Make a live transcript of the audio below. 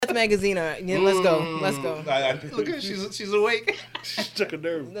Life magazine. Yeah, let's go. Look at her. She's awake. She struck a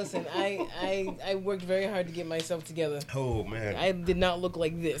nerve. Listen, I worked very hard to get myself together. Oh man. I did not look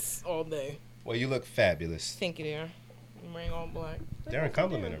like this all day. Well, you look fabulous. Thank you, dear. I'm wearing all black. Darren,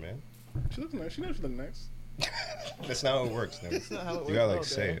 compliment her, man. She looks nice. She knows she looks nice. That's not how it works. That's not how it works. You gotta all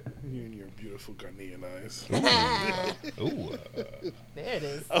say day. it. You and your beautiful Ghanaian eyes. Ooh. There it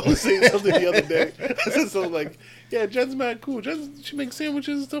is. I was saying something the other day. I said something like, yeah, Jen's mad cool. She makes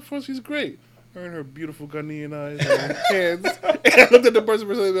sandwiches and stuff for us. She's great. Her and her beautiful Ghanaian eyes and her hands. And I looked at the person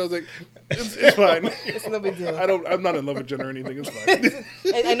beside me. I was like, it's fine. It's no big deal. I'm not in love with Jen or anything. It's fine.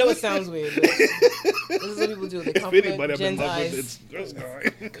 I know it sounds weird, but this is what people do. They If anybody compliment I'm in Jen's love with, eyes. it's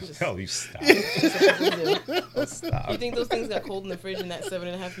guy. Hell, you stop. That's what people do. Stop. You think those things got cold in the fridge in that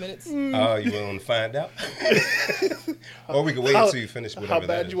 7.5 minutes? Oh, you willing to find out? Or we can wait until you finish whatever How that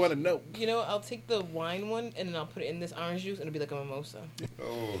bad is. you want to know? You know, I'll take the wine one and then I'll put it in this orange juice and it'll be like a mimosa.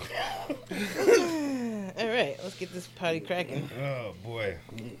 Oh. All right, let's get this party cracking. Oh boy.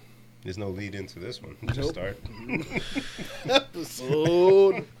 There's no lead into this one. Just start.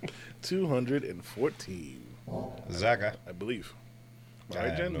 Episode 214, Zaga. I believe. I Right,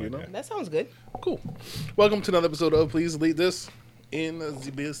 have Jen? no You know? idea. That sounds good. Cool. Welcome to another episode of Please Lead This. In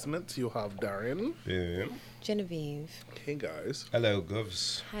the basement, you have Darren. Yeah. Genevieve. Hey, guys. Hello,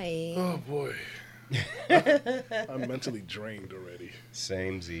 Govs. Hi. Oh, boy. I'm mentally drained already.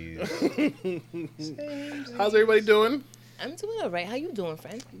 Same Z's. How's everybody doing? I'm doing all right. How you doing,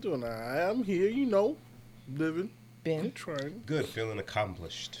 friend? I'm doing all right. I'm here, you know, living, Ben? trying. Good, feeling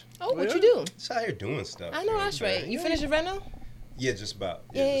accomplished. Oh, what Yeah. you do? Just out here doing stuff. I know, that's right. You finished your reno? Yeah, just about.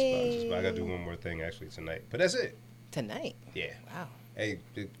 Yeah, just about. I gotta do one more thing actually tonight. But that's it. Tonight. Yeah. Wow. Hey,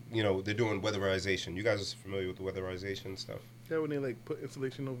 they're doing weatherization. You guys are familiar with the weatherization stuff? Yeah, when they like put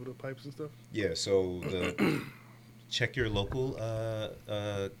insulation over the pipes and stuff. Yeah, so the check your local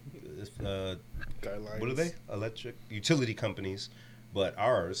Guidelines. what are they? Electric utility companies. But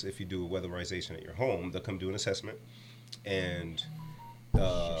ours, if you do a weatherization at your home, they'll come do an assessment and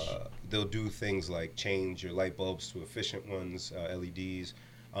they'll do things like change your light bulbs to efficient ones, LEDs.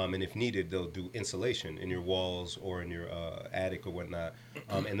 And if needed, they'll do insulation in your walls or in your attic or whatnot.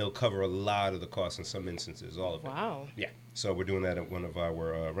 And they'll cover a lot of the costs in some instances, all of it. Wow. Yeah. So we're doing that at one of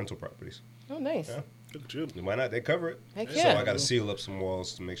our rental properties. Oh, nice. Yeah. Look at you. And why not? They cover it. Heck So yeah. I got to seal up some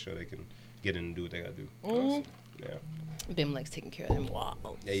walls to make sure they can get in and do what they got to do. Mhm. Yeah. Ben likes taking care of them. Wow.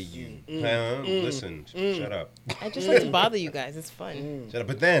 Hey, you. Listen. Shut up. I just like to bother you guys. It's fun. Shut up.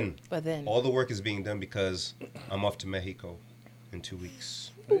 But then, But then. all the work is being done because I'm off to Mexico in 2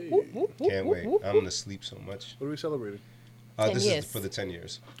 weeks. Hey. Can't wait. I'm going to sleep so much. What are we celebrating? 10 This years. is for the 10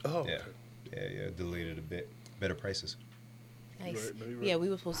 years. Oh, Yeah. okay. Yeah. Delayed it a bit. Better prices. Nice. Right, no, you're right. Yeah, we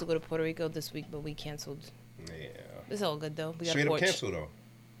were supposed to go to Puerto Rico this week, but we canceled. Yeah. It's all good though. We got Straight a up porch. cancel, though.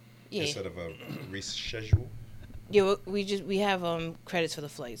 Yeah. Instead of a reschedule. Yeah, we have credits for the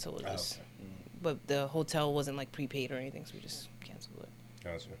flight, so we'll Oh, just. okay. But the hotel wasn't like prepaid or anything, so we just canceled it.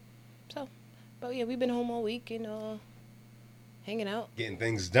 Gotcha. So, but yeah, we've been home all week and hanging out. Getting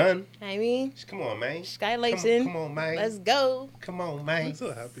things done. I mean, Come on, man. skylights Come in. on, man. Let's go. Come on, man. I'm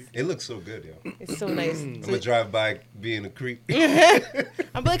so happy. It looks so good, yo. It's so nice. I'm gonna drive by being a creep.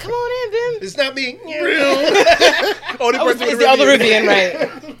 I'm like, come on in, Ben. It's not me. Only Oh, person it's with the a other Rivian. Rivian,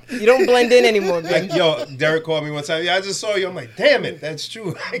 right? You don't blend in anymore, Ben. Like, yo, Derek called me one time. Yeah, I just saw you. I'm like, damn it, that's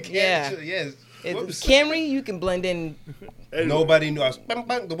true. I can't. Yeah. Yes. Whoops. Camry, you can blend in. Anyway, Nobody knew. I was, bang,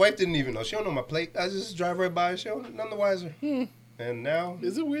 bang. The wife didn't even know. She don't know my plate. I just drive right by. She don't none the wiser. And now,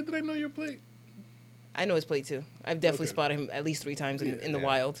 Is it weird that I know your plate? I know his plate too. I've definitely Okay. spotted him at least 3 times in the Yeah.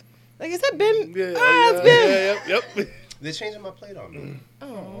 wild. Like, is that Ben? Yeah. It's Ben. Yeah, yep. they're changing my plate on me.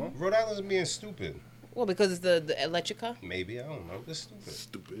 Oh. Rhode Island's being stupid. Well, because it's the Electrica. Maybe. I don't know. They're stupid.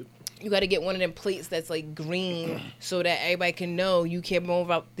 Stupid. You got to get one of them plates that's like green so that everybody can know you care more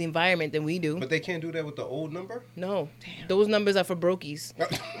about the environment than we do. But they can't do that with the old number? No. Those numbers are for brokies.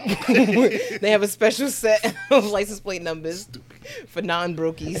 They have a special set of license plate numbers for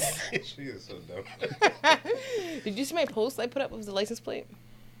non-brokies. She is so dumb. Did you see my post I put up with the license plate?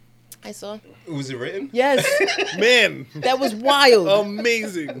 I saw. Was it written? Yes. Man, That was wild.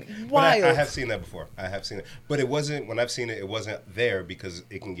 amazing. But Wild. I have seen that before. I have seen it. But it wasn't, when I've seen it, it wasn't there because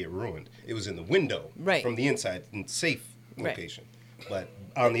it can get ruined. It was in the window. Right. From the inside, in safe Right. location. But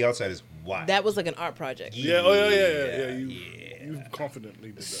on the outside is wide. That was like an art project. Yeah. Oh yeah. You confidently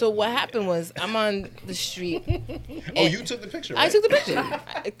did that. So what happened was I'm on the street. Oh, you took the picture, right? I took the picture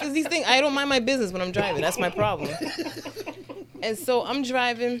because these things I don't mind my business when I'm driving. That's my problem. And so I'm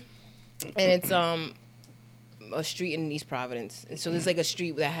driving, and it's a street in East Providence, and so there's like a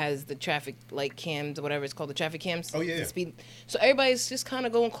street that has the traffic light cams or whatever it's called, the traffic cams. Oh, yeah. the speed. So everybody's just kind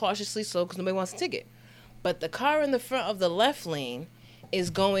of going cautiously slow because nobody wants a ticket. But the car in the front of the left lane is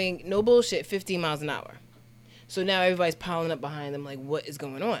going, no bullshit, 15 miles an hour. So now everybody's piling up behind them, like, what is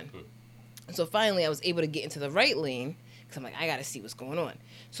going on? So finally, I was able to get into the right lane because I'm like, I got to see what's going on.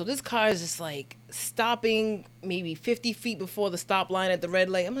 So this car is just like stopping maybe 50 feet before the stop line at the red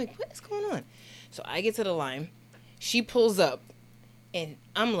light. I'm like, what is going on? So I get to the line. She pulls up, and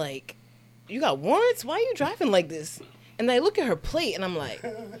I'm like, you got warrants? Why are you driving like this? And I look at her plate, and I'm like,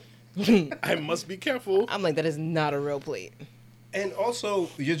 I must be careful. I'm like, that is not a real plate. And also,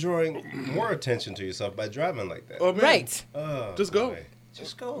 you're drawing more attention to yourself by driving like that. Oh, man. Right. Oh, Just go. boy.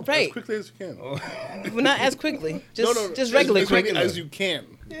 Just go. Right. As quickly as you can. But not as quickly. Just, just regular as quickly quick. as you can.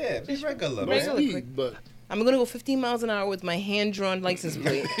 Yeah, be regular, No man. regular. speed, but I'm going to go 15 miles an hour with my hand-drawn license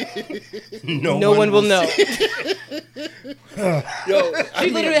plate. No No one will know. yo, She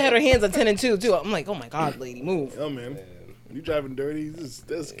literally had her hands on 10 and 2, too. I'm like, oh, my God, lady, move. yo, man, when you driving dirty, that's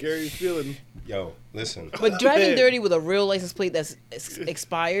a scary feeling. Yo, listen. But driving dirty with a real license plate that's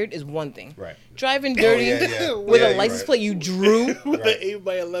expired is one thing. Right. Driving dirty yeah. with Yeah, a you're license right. plate you drew With an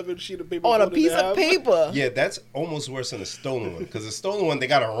 8x11 sheet of paper on a folded piece in of half. paper. Yeah, that's almost worse than a stolen one. Because a stolen one, they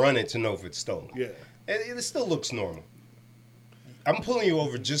got to run it to know if it's stolen. Yeah. And it still looks normal. I'm pulling you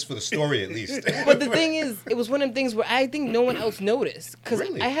over just for the story, at least. But the thing is, it was one of them things where I think no one else noticed. Because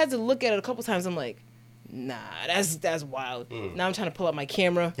Really? I had to look at it a couple times. I'm like, nah, that's wild. Now I'm trying to pull up my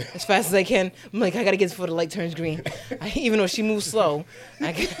camera as fast as I can. I'm like, I got to get before the light turns green. Even though she moves slow.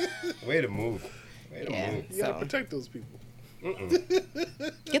 Way to move. Way to Yeah. move. You gotta So. protect those people.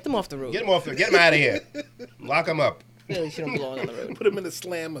 Get them off the road. Get them off there. Get them out of here. Lock them up. Really shouldn't belong on the road. Put them in the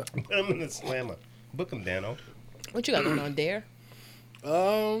slammer. Put them in the slammer. Book them, Dano. What you got going on, Dare?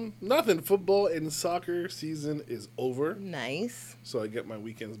 Nothing. Football and soccer season is over, Nice. so I get my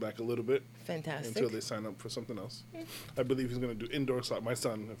weekends back a little bit Fantastic. until they sign up for something else. I believe he's going to do indoor soccer. My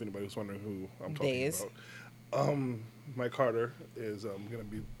son, if anybody was wondering who I'm talking Days. about, Mike Carter is going to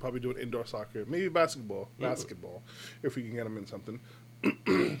be probably doing indoor soccer, maybe basketball, if we can get him in something.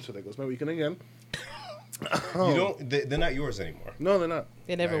 So there goes my weekend again. You don't. They're not yours anymore. No, they're not.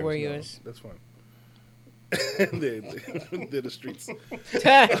 They never Right, were no. yours. That's fine. they're the streets.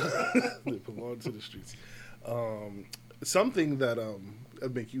 They belong to the streets. Something that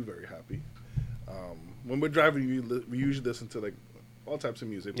would make you very happy. When we're driving, we usually listen to like all types of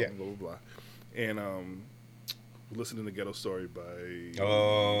music, blah, Yeah. blah, blah, blah. And we're listening to Ghetto Story by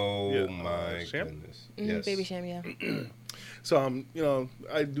Oh, Yeah, my Sham? goodness. Mhm, Baby Sham, yeah. So you know,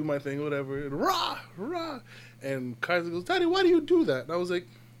 I do my thing, whatever, and rah, rah. And Kaiser goes, Daddy, why do you do that? And I was like,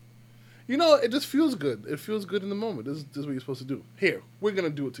 you know, it just feels good. It feels good in the moment. This is what you're supposed to do. Here, we're gonna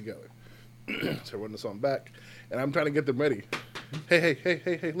do it together. So I run the song back, and I'm trying to get them ready.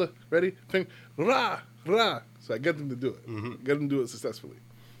 Hey, look, ready? Ping, rah, rah. So I get them to do it. Get them to do it successfully.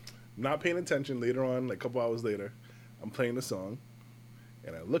 Not paying attention. Later on, like a couple hours later, I'm playing the song,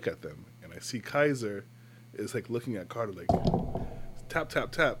 and I look at them, and I see Kaiser is like looking at Carter like tap,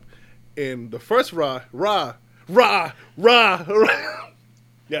 tap, tap. And the first rah, rah, rah, rah, rah.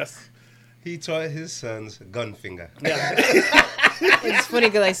 Yes. He taught his sons gun finger. It's funny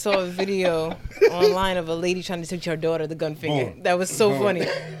because I saw a video online of a lady trying to teach her daughter the gun finger. Boom. That was so Boom. funny.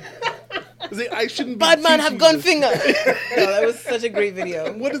 I shouldn't be Bad man have teaching gun this. finger. No, that was such a great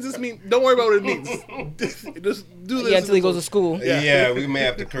video. What does this mean? Don't worry about what it means. Just do this. Yeah, until he goes to school. Yeah. We may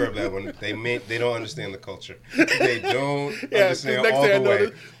have to curb that one. They don't understand the culture. They don't Yeah, understand next all thing I the know,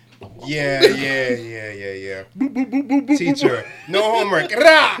 way. Yeah. Teacher, no homework.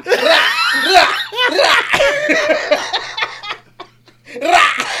 Ra, ra, ra, ra.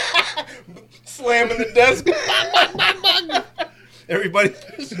 Slamming the desk. Everybody.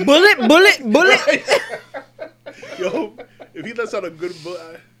 Bullet. Yo, if he lets out a good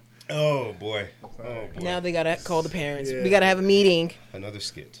boy, Oh boy. Now they gotta call the parents. Yeah. We gotta have a meeting. Another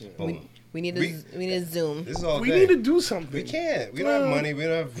skit. Boom. We need a Zoom. This is all we day. need to do something. We can't. We don't have money. We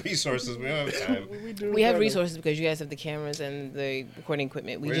don't have resources. We don't have time. We have resources because you guys have the cameras and the recording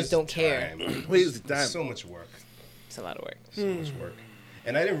equipment. We Where's just don't the care. time? Where's the There's time? so much work. It's a lot of work. So much work.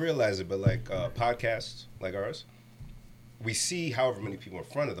 And I didn't realize it, but like podcasts like ours, we see however many people in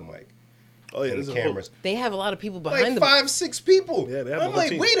front of the mic Oh yeah, and this the is a whole- cameras. They have a lot of people Like behind them. 5-6 people. Yeah, they have a I'm whole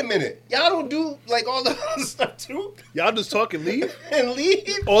like, team. wait a minute. Y'all don't do like all the other stuff too? Y'all just talk and leave. And leave?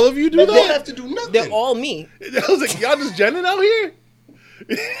 All of you do They don't that. have to do nothing. They're all me. I was like, y'all just jenning out here.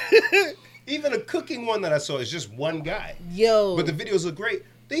 Even a cooking one that I saw is just one guy. Yo. But the videos look great.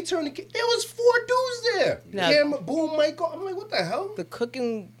 They turned the there was 4 dudes there. Now- Camera, boom, mic on. I'm like, what the hell? The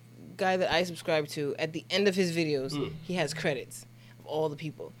cooking guy that I subscribe to, at the end of his videos, he has credits of all the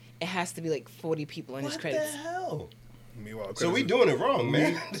people. It has to be like 40 people in his What credits. the hell? Meanwhile, So we doing it wrong,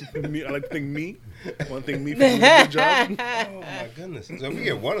 man. me, I like to think me. Want to think me for doing a good job. Oh my goodness. So if we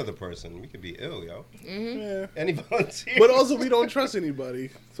get one other person, we could be ill, yo. Yeah. Any volunteers? But also, we don't trust anybody,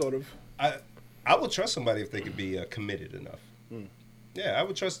 sort of. I would trust somebody if they could be committed enough. Yeah, I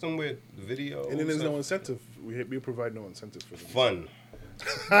would trust them with the video. And then there's stuff. no incentive. We provide no incentive for them. Fun.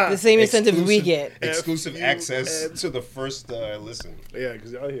 The same incentive we Exclusive- get. Exclusive F-U-N. access to the first listen. Yeah,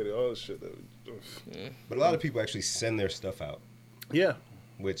 because y'all hear all this shit. But a lot of people actually send their stuff out, Yeah.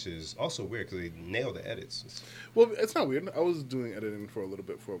 which is also weird because they nail the edits. Well, it's not weird. I was doing editing for a little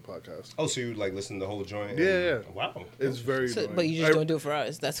bit for a podcast. Oh, so you like listen to the whole joint? Yeah. Wow. It's very So, annoying. but you just don't do it for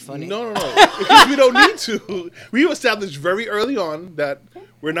us. That's funny. No. Because we don't need to. We established very early on that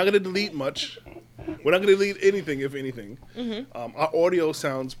we're not going to delete much. We're not going to delete anything, if anything. Our audio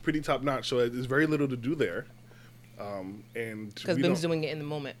sounds pretty top notch, so there's very little to do there. And Because we Bim's don't- doing it in the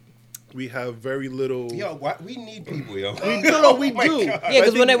moment. we have very little. Yo, we need people, yo. We my do. God. Yeah,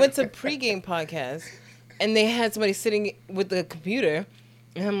 because when I think- went to pregame podcast, and they had somebody sitting with the computer,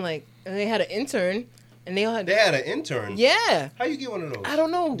 and I'm like, and they had an intern, and they all had. They had an intern. Yeah, How you get one of those? I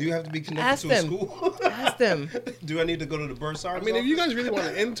don't know. Do you have to be connected Ask to them. a school? Ask them. Do I need to go to the bursar's I mean, if you office? guys really want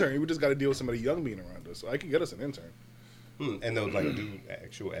an intern, we just got to deal with somebody young being around us. So I can get us an intern. And they'll like do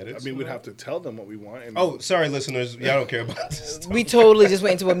actual I edits. mean, we'd have to tell them what we want. And Oh, sorry, listeners. Y'all don't care about this stuff. We totally just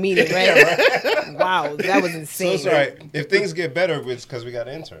went into a meeting, right? Wow, that was So insane. sorry. If things get better, it's because we got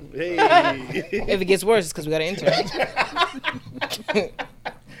an intern. Hey. If it gets worse, it's because we got an intern.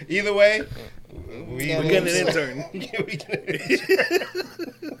 Either way, Yeah, We're getting an intern. we get an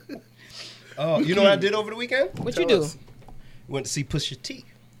intern. Oh, you know what I did over the weekend? What Tell you do? us. Went to see Pusha T.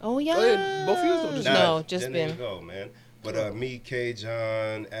 Oh yeah. Oh, yeah, both of you or just No, just didn't even Bim. go, man. But me, K,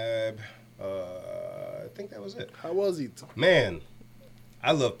 John, Ab, I think that was it. How was it? Man,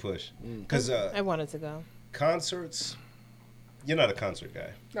 I love Push because I wanted to go. concerts. You're not a concert guy.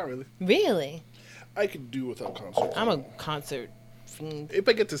 Not really. Really? I could do without concerts. I'm a concert fiend. If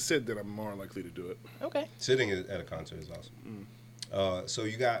I get to sit, then I'm more likely to do it. Okay. Sitting at a concert is awesome. So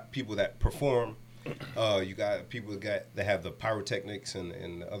you got people that perform. You got people that have the pyrotechnics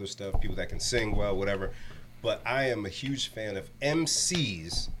and the other stuff. People that can sing well, whatever. But I am a huge fan of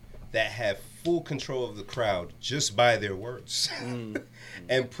MCs that have full control of the crowd just by their words.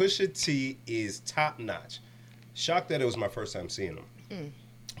 And Pusha T is top notch. Shocked that it was my first time seeing him.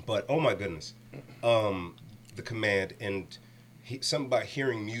 But oh my goodness, the command and something about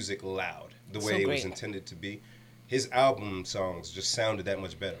hearing music loud the So way it was great. intended to be. His album songs just sounded that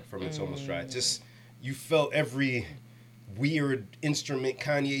much better from It's Almost Dry. Just you felt every weird instrument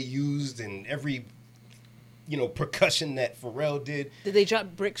Kanye used and every percussion that Pharrell did. Did they drop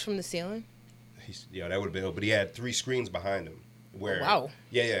bricks from the ceiling? Yeah, that would have been dope. But he had 3 screens behind him. Where, Wow.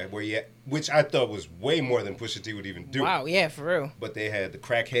 Yeah, which I thought was way more than Pusha T would even do. Wow, yeah, for real. But they had the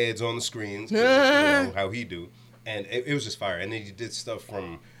crackheads on the screens, 'cause, you know, how he do. And it was just fire. And then he did stuff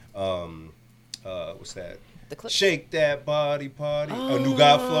from, what's that? The clip. Shake That Body Party. New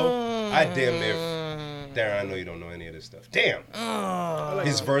God Flow. I damn near. Darren, I know you don't know any of this stuff. Damn.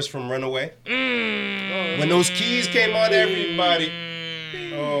 His verse from Runaway. When those keys came on, everybody.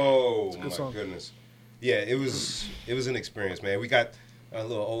 Oh, my song. goodness. Yeah, it was an experience, man. We got a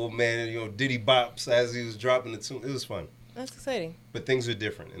little old man, Diddy bops as he was dropping the tune. It was fun. That's exciting. But things are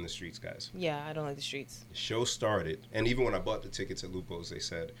different in the streets, guys. Yeah, I don't like the streets. The show started, and even when I bought the tickets at Lupo's, they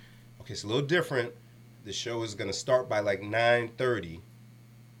said, okay, it's a little different. The show is going to start by like 9:30,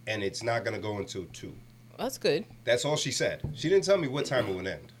 and it's not going to go until 2. That's good. That's all she said. She didn't tell me what time it would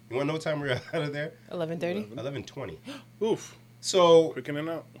end. You want to know what time we were out of there? 11:30. 11:20. Oof. So Quick in and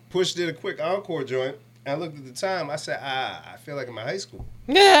out. Push did a quick encore joint. And I looked at the time. I said, I feel like I'm in high school.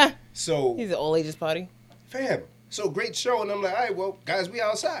 Yeah. So, He's an all ages party. fam, so great show. And I'm like, all right, well, guys, we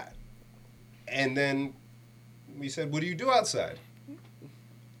outside. And then we said, what do you do outside?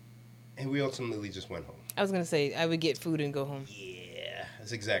 And we ultimately just went home. I was gonna say I would get food and go home. Yeah,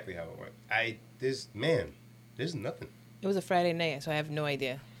 that's exactly how it went. There's nothing. It was a Friday night, so I have no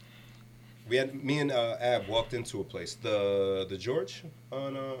idea. We had me and Ab walked into a place, the George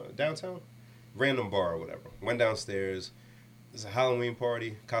on downtown, random bar or whatever. Went downstairs. There's a Halloween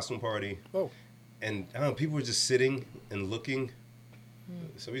party, costume party, Oh. and I don't know, people were just sitting and looking.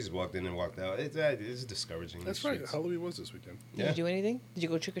 So we just walked in and walked out. It's discouraging. That's the right. streets. Halloween was this weekend. Did Yeah. you do anything? Did you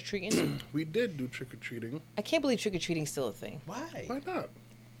go trick or treating? We did do trick or treating. I can't believe trick or treating's still a thing. Why? Why not?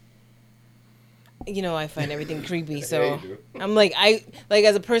 I find everything creepy. Yeah, So you do. I'm like,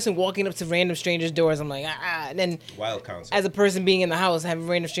 as a person walking up to random strangers' doors, I'm like, and then Wild concept. as a person being in the house, having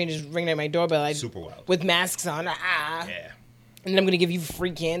random strangers ringing at my doorbell, Super wild. with masks on, Yeah. and then I'm gonna give you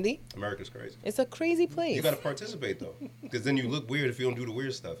free candy. America's crazy. It's a crazy place. You got to participate though, because then you look weird if you don't do the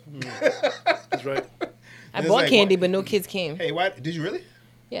weird stuff. That's right. I It's bought like, candy, what? but no kids came. Hey, why did you really?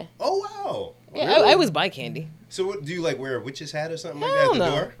 Yeah. Oh wow. Yeah, Really? I always buy candy. So what, do you like wear a witch's hat or something like that Hell at the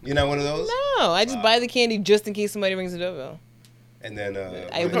no. door? You're not one of those. No, I just buy the candy just in case somebody rings the doorbell. And then I You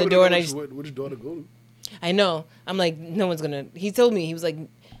open the probably door and know I just, which door to go to. I know. I'm like, no one's gonna. He told me, he was like,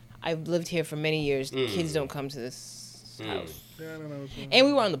 I've lived here for many years. Kids don't come to this house. Yeah, I don't know. And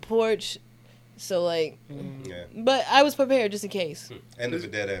we were on the porch, so like, Yeah. but I was prepared just in case. End of a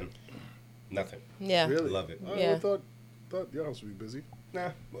dead end. Nothing. Yeah. Really? Love it. I Yeah. thought your house would be busy.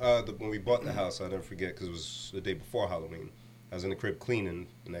 Nah. When we bought the house, I'll never forget because it was the day before Halloween. I was in the crib cleaning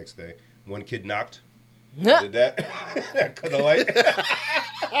the next day. One kid knocked. Did that. Cut the light.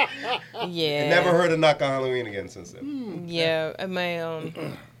 Yeah. Never heard a knock on Halloween again since then. Yeah, at my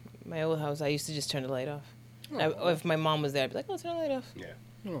old house, I used to just turn the light off. If my mom was there, I'd be like, "Oh, turn the light off." Yeah.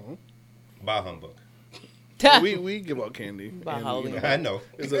 Oh. Bah humbug. we give out candy. About and, Halloween. I know.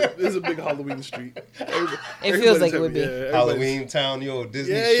 There's a big Halloween street. It feels like it would be. Halloween Town, yo,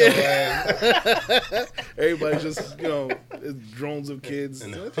 Disney Yeah, show. Yeah. Everybody's just, it's drones of kids.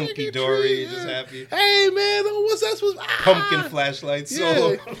 And Like, hunky trick or dory, treat, just yeah. happy. Hey, man, what's that supposed to Pumpkin flashlights. Yeah.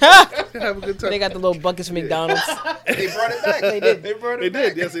 So Have a good time. They got the little buckets from McDonald's. they brought it back. They did. They brought They it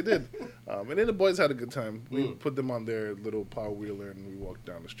back. did, yes, they did. And then the boys had a good time. We put them on their little power wheeler and we walked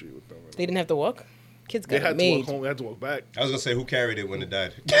down the street with them. They didn't have to walk. Kids They got had it to walk made. home. They had to walk back. I was gonna say who carried it when it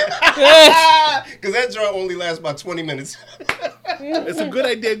died, because that draw only lasts about 20 minutes. It's a good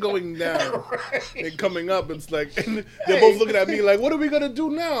idea going down and coming up. It's like and they're both looking at me like, "What are we gonna do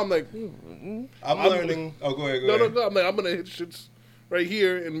now?" I'm like, I'm learning. Oh, go ahead. Go "No, ahead. no, no." I'm like, "I'm gonna hit shits right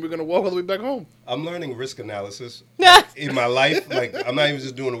here, and we're gonna walk all the way back home." I'm learning risk analysis in my life. Like I'm not even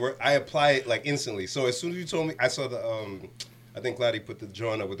just doing the work. I apply it like instantly. So as soon as you told me, I saw the. I think Cloudy put the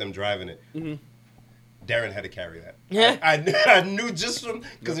drawing up with them driving it. Darren had to carry that. Yeah. I knew just from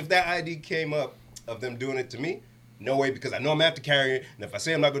because if that ID came up of them doing it to me, no way, because I know I'm gonna have to carry it. And if I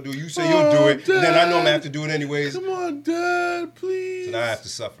say I'm not gonna do it, you say you'll do it. And then I know I'm gonna have to do it anyways. Come on, Dad, please. So now I have to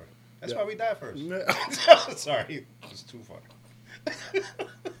suffer. That's why we die first. No. Sorry, it's too far.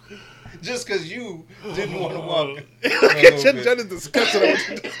 Just because you didn't want to walk. Jen is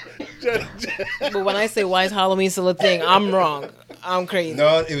disgusting. Jen. But when I say why is Halloween still a thing, I'm wrong. I'm crazy.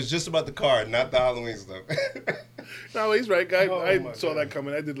 No, it was just about the card, not the Halloween stuff. No, he's right, guy. Oh, I my saw God. that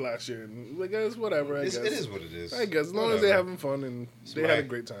coming. I did last year, and like, it's whatever. I guess It is what it is. I guess as long as they're Whatever. having fun and they my- had a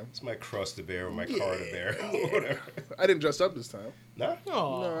great time. It's my cross to bear or my car to bear. Whatever. I didn't dress up this time. Nah?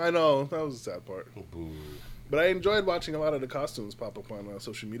 Aw. No, I know that was the sad part. Boo. But I enjoyed watching a lot of the costumes pop up on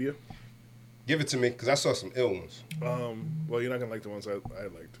social media. Give it to me, because I saw some ill ones. Well, you're not gonna like the ones I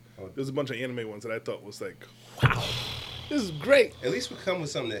liked. Oh. There's a bunch of anime ones that I thought was like, wow, this is great. At least we come with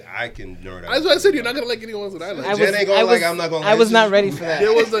something that I can nerd out. That's what I said. You're not gonna like any ones that I like. I Jen was- ain't gonna I like, was- I'm not gonna I like. was It's not just ready for that.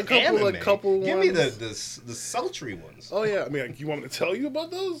 There was a couple anime. like couple Give ones. me the sultry ones. Oh yeah, I mean, like, you want me to tell you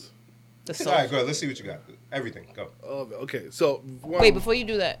about those? The All right, soul. go ahead. Let's see what you got. Everything. Go. Oh, okay. So one, Wait, before you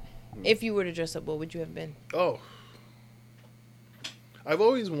do that, if you were to dress up, what would you have been? Oh, I've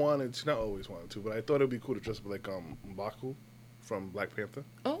always wanted to, not always wanted to, but I thought it'd be cool to dress up like M'Baku from Black Panther.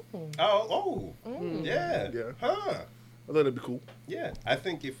 Oh. Oh. Yeah. Yeah. Huh. I thought it'd be cool. Yeah. I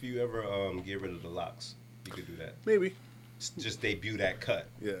think if you ever get rid of the locks, you could do that. Maybe. Just debut that cut.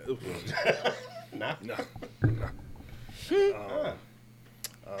 Yeah. Nah. No. Huh.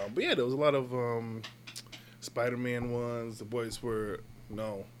 But yeah, there was a lot of Spider-Man ones. The boys were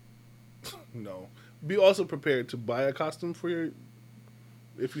no. Be also prepared to buy a costume for your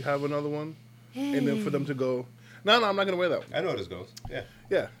if you have another one, and then for them to go, no, I'm not gonna wear that one. I know how this goes. Yeah.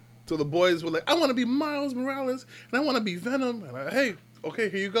 Yeah. So the boys were like, I want to be Miles Morales and I want to be Venom. And hey, okay,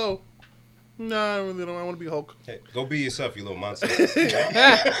 here you go. No, I really don't. I want to be Hulk. Hey, go be yourself, you little monster.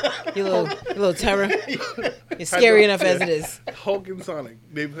 You little terror. It's scary enough as it is. Hulk and Sonic.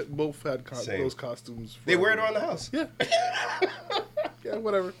 They've both had Same. those costumes. They wear it forever. around the house. Yeah. Yeah,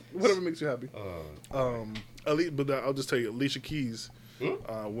 whatever. Whatever makes you happy. But I'll just tell you, Alicia Keys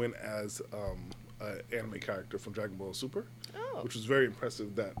went as an anime character from Dragon Ball Super, Oh. which was very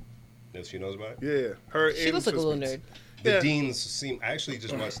impressive. That That she knows about it. yeah, her. She and looks like a little Swiss nerd. Beats. The Yeah. Deans seem. I actually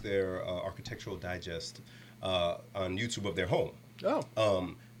just watched their architectural digest on YouTube of their home.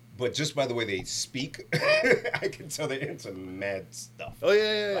 Oh. But just by the way they speak, I can tell they're into mad stuff. Oh yeah,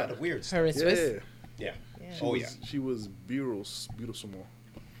 A yeah, lot of weird Her stuff. and yeah. Swiss. Yeah. Yeah. She Oh was, yeah. She was beautiful.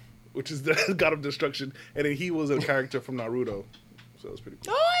 which is the god of destruction, and then he was a character from Naruto, so it was pretty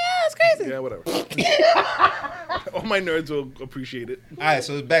cool. Oh yeah, it's crazy. Yeah, whatever. All my nerds will appreciate it. All right,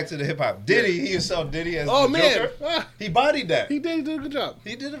 so back to the hip hop. Diddy, he himself, Diddy as Oh the man, Joker. He bodied that. he did a good job.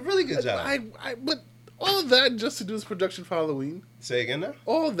 He did a really good job. But all of that just to do this production for Halloween. Say again now?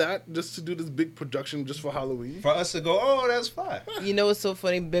 All of that just to do this big production just for Halloween. For us to go, oh, that's fine. You know what's so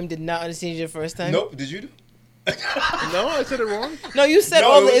funny? Bim did not understand you the first time. Nope, did you do? No, I said it wrong. No, you said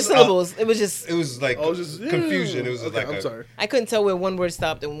No, all it the was, syllables. It was just It was like I was just confusion. It was okay, like I'm sorry. I couldn't tell where one word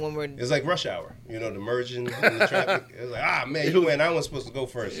stopped and one word. It was like rush hour. You know, the merging in the traffic. It was like, man, you went. I was supposed to go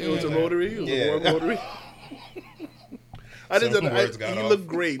first. It was a rotary. It was Yeah. a warm rotary. I didn't. Some words got He off. looked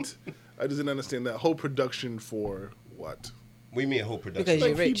great. I just didn't understand that whole production for what. We mean a whole production. Because Like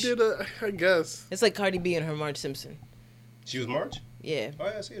you're rich. he did I guess. It's like Cardi B and her Marge Simpson. She was Marge? Yeah, Oh,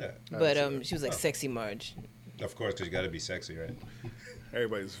 yeah, I see that. but see that. she was like sexy Marge. Of course, because you got to be sexy, right?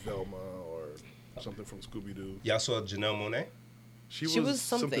 Everybody's Velma or something from Scooby Doo. Y'all saw Janelle Monáe She was was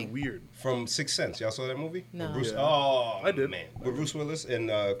something something. weird. from Sixth Sense. Y'all saw that movie? No. With Bruce, Yeah. Oh, I did. Man. With Bruce Willis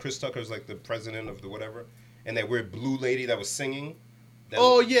and Chris Tucker's like the president of the whatever. And that weird blue lady that was singing. That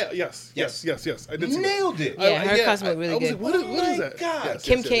Oh yeah, yes. I did see that. Nailed it. Yeah, her costume looked really I was good. like, what Oh is my that? God. Yes,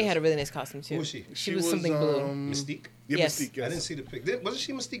 Kim yes, K yes. had a really nice costume too. Who was she? She was something blue. Mystique? Yeah, Yes. Mystique, yes. I didn't see the pic. Wasn't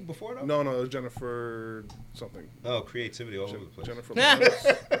she Mystique before, though? No, it was Jennifer something. Oh, creativity all over the place. Jennifer Lawrence.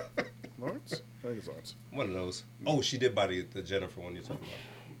 Lawrence? I think it's Lawrence. One of those. Oh, she did body the Jennifer one you're talking about.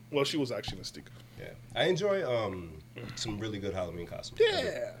 Well, she was actually Mystique. Yeah. I enjoy some really good Halloween costumes.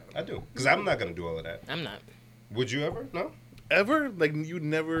 Yeah. I do. Because I'm not going to do all of that. I'm not. Would you ever? No? Ever? Like, you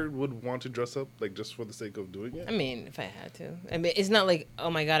never would want to dress up, like, just for the sake of doing it? I mean, if I had to. I mean, it's not like, oh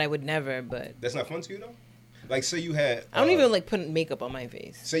my god, I would never. But That's not fun to you, though? Like, say you had... I don't even like putting makeup on my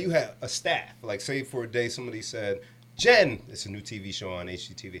face. Say you had a staff. Like, say for a day somebody said, Jen, it's a new TV show on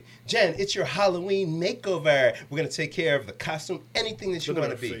HGTV. Jen, it's your Halloween makeover. We're going to take care of the costume, anything that you Look at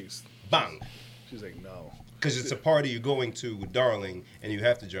want to her be. face. Bang. She's like, no. Because it's a party you're going to with Darling, and you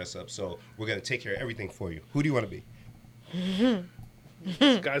have to dress up. So we're going to take care of everything for you. Who do you want to be?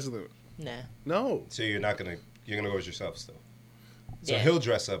 Guys in the... Nah. No. So you're going to go as yourself still. So Yeah. he'll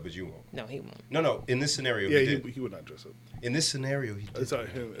dress up, but you won't. No, he won't. No. In this scenario, Yeah, he did. he would not dress up. In this scenario, he did. Sorry,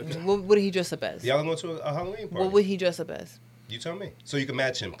 him. What would he dress up as? Y'all going to a Halloween party? What would he dress up as? You tell me. So you can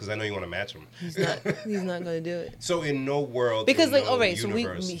match him, because I know you want to match him. He's not. He's not gonna do it. So in no world, Because in like, no all right, so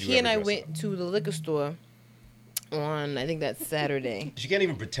universe, you he and I ever dress went up. to the liquor store on I think that's Saturday. She can't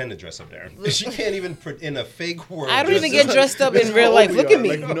even pretend to dress up there. She can't even in a fake world. I don't even dress get dressed up in real life. Look at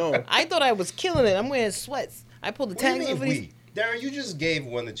me. Like, no. I thought I was killing it. I'm wearing sweats. I pulled the What do you tags mean over these. we? Darren, you just gave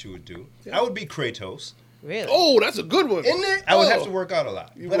one that you would do. I would be Kratos. Really? Oh, that's a good one. Isn't it? I would have Oh. to work out a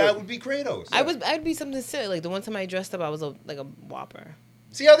lot, You but would. I would be Kratos. I'd be something silly. Like the one time I dressed up, I was like a Whopper.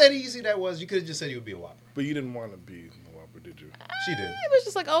 See how that easy that was? You could have just said you would be a Whopper. But you didn't want to be a Whopper, did you? She did. I was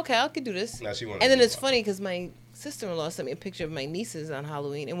just like, okay, I could do this. No, she wanted And to then be it's Whopper. funny because my sister-in-law sent me a picture of my nieces on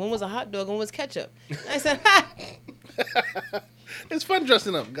Halloween, and one was a hot dog, and one was ketchup. And I said, ha! It's fun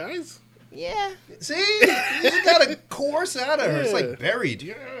dressing up, guys. Yeah. See? You just got to course out of her. It's Yeah. like buried.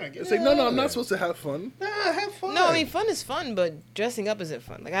 Yeah, It's like, no, I'm not supposed to have fun. Nah, have fun. No, I mean, fun is fun, but dressing up isn't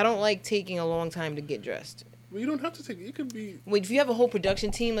fun. Like, I don't like taking a long time to get dressed. Well, you don't have to take it. You could be... Wait, if you have a whole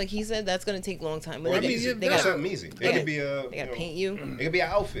production team, like he said, that's going to take a long time. But Or they, easy. they That's got something easy. they It got- could be a. they got to you paint you. know, It could be an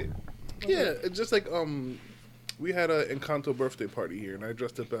outfit. Yeah, it's just like, we had an Encanto birthday party here, and I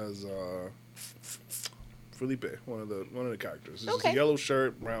dressed up as, Felipe, one of the characters. It's just Okay. a yellow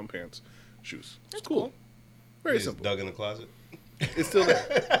shirt, brown pants, shoes. It's That's cool. cool. Very Just simple. dug in the closet. It's still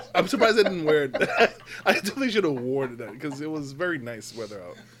there. I'm surprised I didn't wear it. I definitely should have worn that because it was very nice weather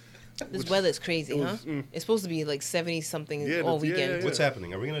out. This weather is crazy, it huh? was, It's supposed to be like 70 something Yeah, all that's- yeah, weekend. yeah. What's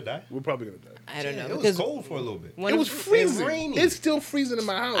happening? Are we gonna die? We're probably gonna die. I don't know. It was because cold for a little bit. one It of- was freezing. raining. It's still freezing in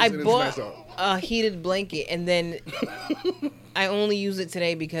my house. I and it's bought nice out. a heated blanket, and then I only used it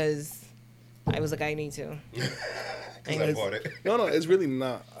today because I was like, I need to. Because I bought it. No, it's really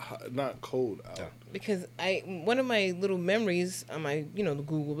not cold out. Yeah. Because one of my little memories on my, the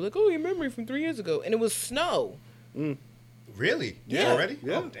Google, like, oh, your memory from 3 years ago, and it was snow. Really? Yeah. Already?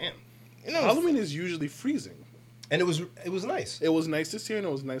 Yeah. Oh, damn. Halloween is usually freezing. And it was nice. It was nice this year and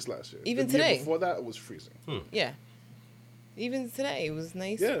it was nice last year. Even The year today. before that, it was freezing. Yeah. Even today, it was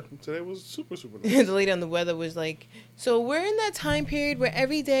nice. Yeah, today was super, super nice. The lady on the weather was like, so we're in that time period where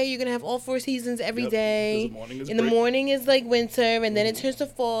every day you're going to have all four seasons every Yep, day. 'cause the morning is In the break. morning is like winter, and then it turns to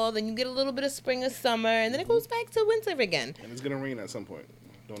fall, then you get a little bit of spring or summer, and then it goes back to winter again. And it's going to rain at some point.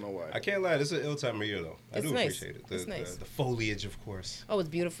 Don't know why. I can't lie. This is an ill time of year, though. I It's do nice. appreciate it. It's nice. The foliage, of course. Oh, it's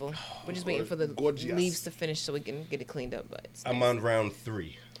beautiful. We're just waiting for the Gorgeous. leaves to finish so we can get it cleaned up. But it's I'm nice. on round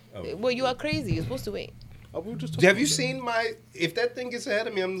 3. Oh. Well, you are crazy. You're supposed to wait. Oh, we were just talking Have you about that. seen my? If that thing gets ahead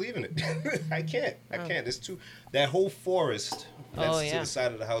of me, I'm leaving it. I can't. I can't. It's too. That whole forest that's to yeah. the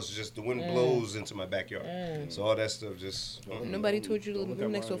side of the house. Just the wind blows into my backyard. So all that stuff just. Nobody told you to Don't look live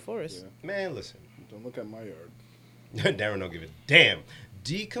at next to a mine. forest. Man, listen. Yeah. Don't look at my yard. Darren don't give a damn.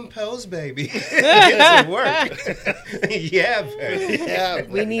 Decompose, baby. It's work. Yeah, baby. Yeah,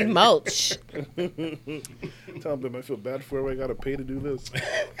 We need mulch. tell them I feel bad for her. I gotta pay to do this.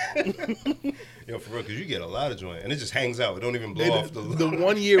 Yo, for real, because you get a lot of joint, and it just hangs out. It don't even blow off the. The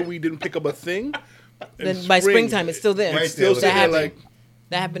 1 year we didn't pick up a thing. in Then by springtime, it's still there. Right still there, sitting there happened. like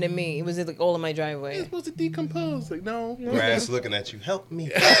That happened to me. It was like all in my it's driveway. supposed to decompose. Like no, Grass looking at you. Help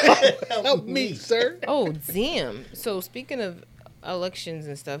me. help me, sir. Oh, damn. So speaking of elections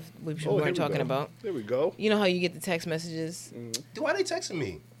and stuff, which we here weren't talking go. about. There we go. You know how you get the text messages? Why they texting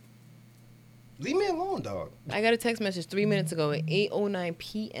me? Leave me alone, dog. I got a text message 3 minutes ago at 8:09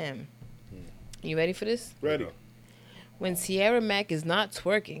 p.m. You ready for this? Ready. When Sierra Mack is not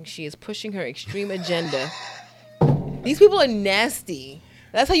twerking, she is pushing her extreme agenda. These people are nasty.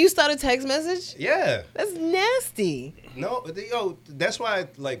 That's how you start a text message? Yeah. That's nasty. No, yo, that's why I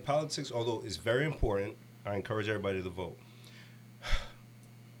like politics, although it's very important. I encourage everybody to vote.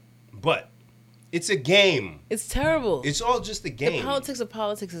 But it's a game. It's terrible. It's all just a game. The politics of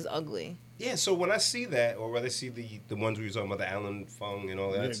politics is ugly. Yeah, so when I see that, or when I see the ones we were talking about, the Alan Fung and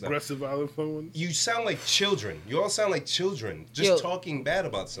all that The stuff, aggressive Island ones. you sound like children. You all sound like children just Yo, talking bad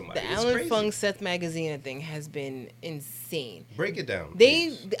about somebody. The It's Alan crazy. Fung Seth Magazine thing has been insane. Break it down. They,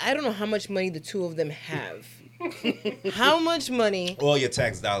 please. I don't know how much money the two of them have. How much money All your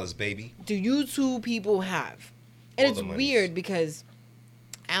tax dollars, baby. do you two people have? And All it's the monies. weird because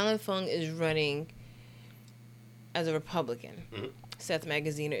Alan Fung is running as a Republican. Mhm. Seth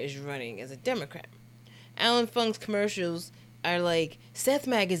Magaziner is running as a Democrat. Alan Fung's commercials are like, Seth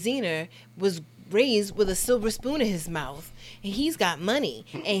Magaziner was raised with a silver spoon in his mouth, and he's got money,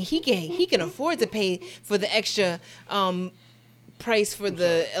 and he can afford to pay for the extra price for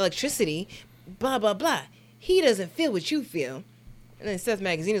the electricity, blah blah blah. He doesn't feel what you feel. And then Seth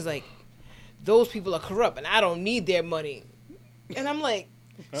Magazine is like, those people are corrupt, and I don't need their money. And I'm like,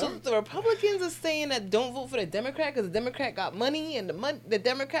 so the Republicans are saying that don't vote for the Democrat because the Democrat got money, and the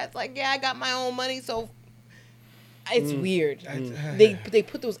Democrat's like, yeah, I got my own money, so it's weird. They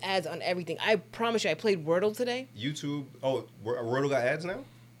put those ads on everything. I promise you, I played Wordle today. YouTube. Oh, Wordle got ads now?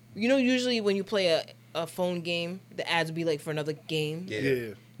 You know, usually when you play a phone game, the ads would be like for another game.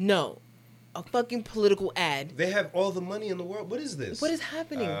 Yeah. No, a fucking political ad. They have all the money in the world. What is this? What is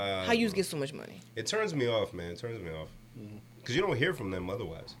happening? How you get so much money? It turns me off, man. It turns me off. Because you don't hear from them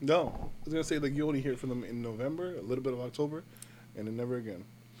otherwise. No, I was gonna say like you only hear from them in November, a little bit of October, and then never again.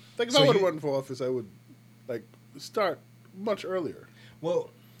 Like if So I would you- run for office, I would like start much earlier.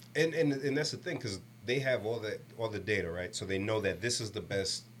 Well, and that's the thing, because they have all the data, right? So they know that this is the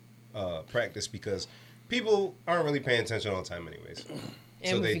best practice because people aren't really paying attention all the time anyways. And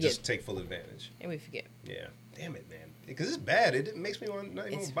So we they forget. just take full advantage. And we forget. Yeah. Damn it, man. Because it's bad. It makes me want not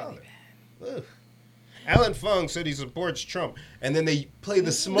even It's bother. really Ugh. Alan Fung said he supports Trump, and then they play the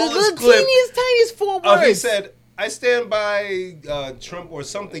The smallest clip tiniest 4 words. of he said, "I stand by Trump" or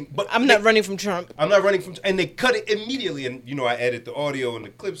something. But I'm not running from Trump. I'm not running from, and they cut it immediately. And you know, I edit the audio and the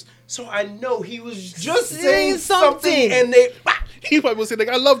clips, so I know he was just saying something. And they, He probably would say like,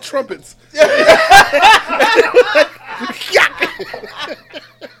 "I love trumpets."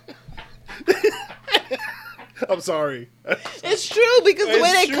 I'm sorry. It's true because the way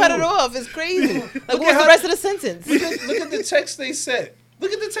It's they cut true. it off is crazy. Like, Look what's at the how- rest of the sentence? look at the text they sent.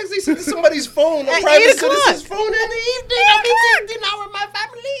 Look at the text they sent to somebody's phone, a At private 8 o'clock. citizen's phone in the evening. I'll be taking out with my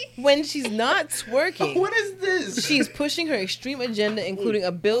family. When she's not twerking, What is this? she's pushing her extreme agenda, including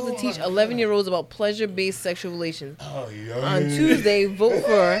a bill to teach 11-year-olds about pleasure-based sexual relations. Oh, yeah. On Tuesday, vote for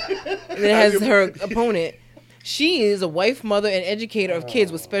her. And it has her opponent. She is a wife, mother, and educator of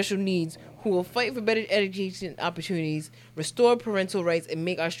kids with special needs who will fight for better education opportunities, restore parental rights, and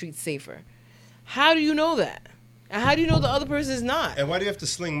make our streets safer. How do you know that? And how do you know the other person is not? And why do you have to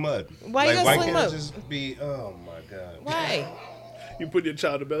sling mud? Why you gotta why sling can't mud? it just be? Oh my god. Why? You put your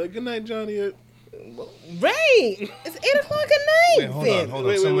child to bed like, "Good night, Johnny." Right. It's 8 o'clock at night. Wait, hold on, fam. hold on.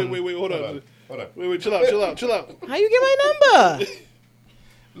 Wait, Someone- hold on. Hold on. Wait, chill out. How you get my number?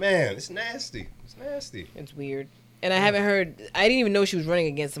 Man, it's nasty. It's nasty. It's weird. And I haven't heard. I didn't even know she was running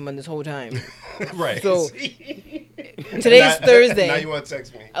against someone this whole time. Right. So, See? Today's Now- Thursday. Now you want to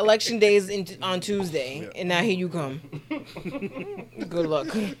text me? Election day is on Tuesday, and now here you come. Good luck.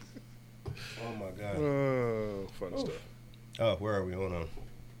 Oh my god. Fun stuff. Oh, where are we? Hold on.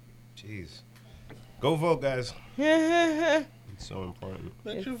 Jeez. Go vote, guys. So important.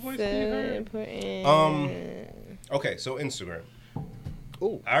 Let your voice So be heard. important. Okay, so Instagram.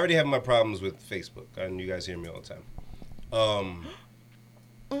 Oh, I already have my problems with Facebook, and you guys hear me all the time.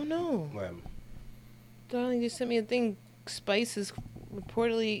 Oh no, Well, darling, just sent me a thing. Spice is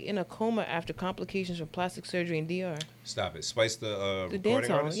reportedly in a coma after complications from plastic surgery in DR. stop it. Spice the The recording dance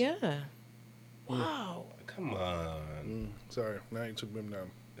hall, artist? yeah. Wow. Come on. sorry. Now you took them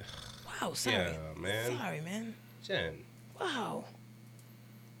down. Wow, sorry. Yeah, man. Sorry, man. Jen. Wow.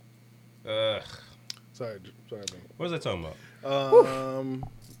 Ugh. Sorry, man. What was I talking about?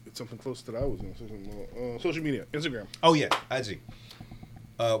 It's something close to that. I was going to say something more. Social media, Instagram. Oh, yeah, IG.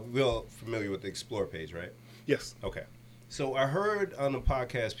 We're all familiar with the Explore page, right? Yes. Okay. So I heard on the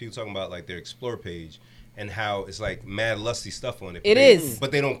podcast people talking about like their Explore page and how it's like mad lusty stuff on it. It is.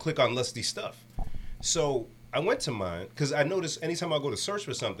 But they don't click on lusty stuff. So I went to mine because I noticed anytime I go to search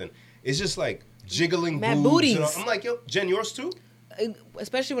for something, it's just like jiggling Mad boobs. booties. And I'm like, yo, Jen, yours too?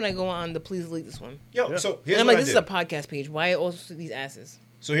 Especially when I go on the Please Delete This one. Yo, Yeah. so And here's I'm what like, I this is did. a podcast page. Why also these asses?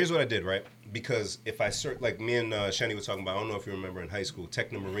 So here's what I did, right? Because if I search, like me and Shani were talking about, I don't know if you remember in high school,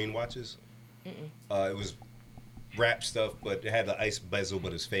 Technomarine watches. It was wrap stuff, but it had the ice bezel,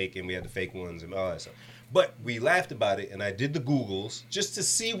 but it's fake, and we had the fake ones and all that stuff. But we laughed about it, and I did the Googles just to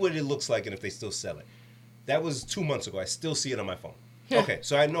see what it looks like and if they still sell it. That was 2 months ago. I still see it on my phone. Okay,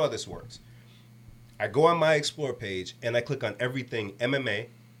 so I know how this works. I go on my Explore page, and I click on everything MMA,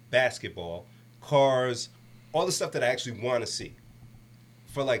 basketball, cars, all the stuff that I actually want to see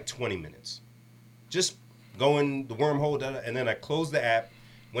for like 20 minutes. Just go in the wormhole, and then I closed the app,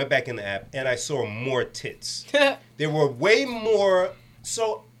 went back in the app, and I saw more tits. There were way more.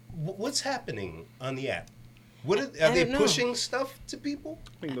 So, what's happening on the app? What are I they don't know. pushing stuff to people?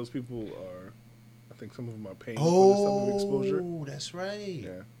 I think those people are. I think some of them are paying for this type of exposure. Oh, that's right. Yeah.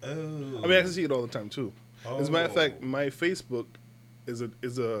 Oh. I mean, I can see it all the time too. As a matter of fact, Oh. my Facebook is a.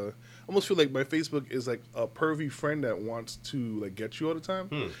 I almost feel like my Facebook is like a pervy friend that wants to like get you all the time.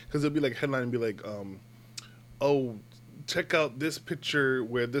 Because it'll be like headline and be like, oh, check out this picture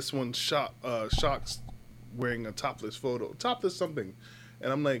where this one shocks wearing a topless photo, topless something,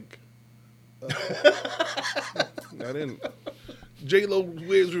 and I'm like, I didn't. J Lo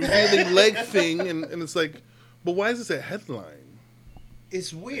wears revealing leg thing, and it's like, but why is this a headline?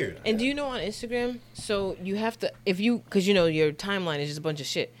 It's weird. And do you know on Instagram, so you have to, because you know your timeline is just a bunch of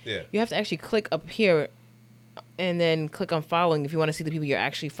shit. Yeah. You have to actually click up here and then click on following if you want to see the people you're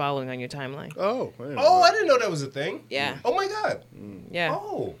actually following on your timeline. Oh, I didn't know Oh, that. I didn't know that was a thing. Yeah. Oh my God. Yeah.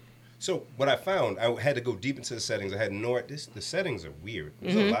 Oh. So what I found, I had to go deep into the settings. I had the settings are weird.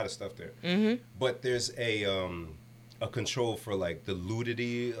 There's a lot of stuff there. Mm-hmm. But there's a control for like the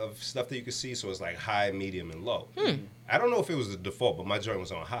nudity of stuff that you can see. So it's like high, medium, and low. I don't know if it was the default, but my joint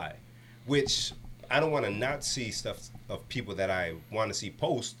was on high, which I don't want to not see stuff of people that I want to see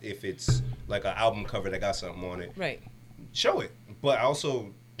post if it's like an album cover that got something on it. Right. Show it. But I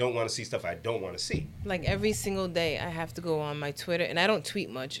also don't want to see stuff I don't want to see. Like every single day I have to go on my Twitter, and I don't tweet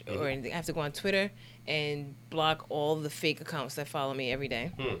much or anything. I have to go on Twitter and block all the fake accounts that follow me every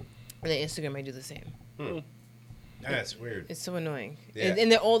day. And then Instagram, I do the same. That's weird. It's so annoying. Yeah. And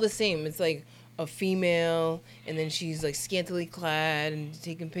they're all the same. It's like a female, and then she's like scantily clad and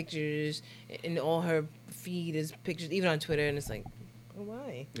taking pictures, and all her feed is pictures, even on Twitter, and it's like, oh,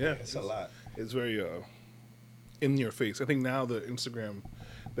 why? Yeah, It's a lot. It's very in your face. I think now the Instagram,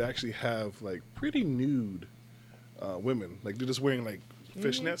 they actually have like pretty nude women. Like they're just wearing like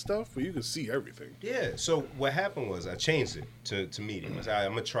fishnet stuff, but you can see everything. Yeah. So what happened was I changed it to medium. I said,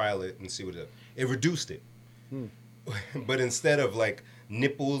 I'm gonna trial it and see what it reduced it. But instead of like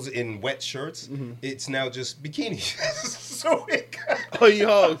nipples in wet shirts, it's now just bikinis. So it Oh,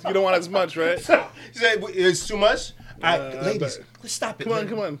 yo, you don't want as much, right? you say it's too much. Ladies, but- stop it.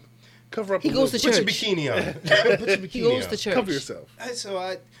 Come on. Cover up. He a goes little to bit. Put church. your bikini on. Put your bikini He goes on. to church. Cover yourself. So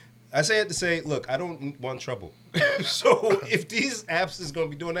I say it to say, look, I don't want trouble. So if these apps is gonna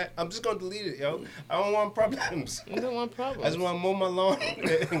be doing that, I'm just gonna delete it, yo. I don't want problems. You don't want I problems. just want to mow my lawn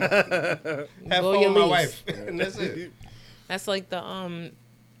and have Blow fun your with my leaves. wife, and that's it. That's like the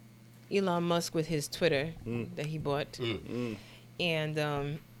Elon Musk with his Twitter that he bought.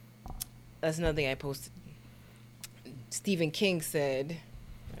 And that's another thing I posted. Stephen King said,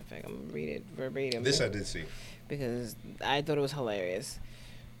 in fact, I'm going to read it verbatim. This I did see. Because I thought it was hilarious.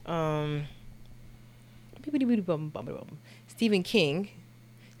 Stephen King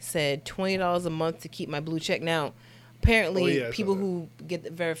said $20 a month to keep my blue check. Now, apparently, Oh, yeah, I saw people that. who get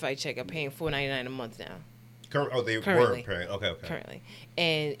the verified check are paying $4.99 a month now. They Currently. were paying. Okay. Currently.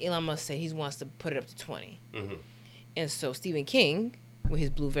 And Elon Musk said he wants to put it up to 20. Mm-hmm. And so Stephen King, with his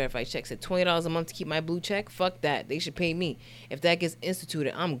blue verified check. Said $20 a month to keep my blue check. Fuck that. They should pay me. If that gets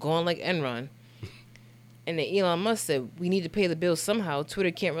instituted, I'm gone like Enron. And then Elon Musk said, we need to pay the bills somehow.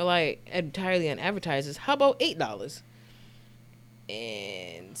 Twitter can't rely entirely on advertisers. How about $8?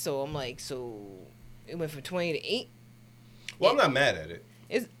 And so I'm like, so it went from 20 to 8. Well, I'm not mad at it.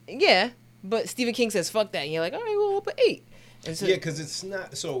 Yeah, but Stephen King says, fuck that. And you're like, all right, well, we'll put 8. And so, Yeah, because it's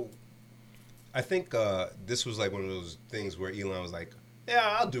not. So I think this was like one of those things where Elon was like,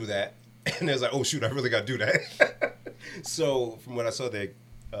 yeah, I'll do that. And it was like, oh, shoot, I really got to do that. So from what I saw, they're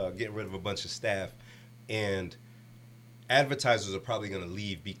getting rid of a bunch of staff. And advertisers are probably going to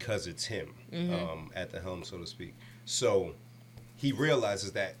leave because it's him at the helm, so to speak. So he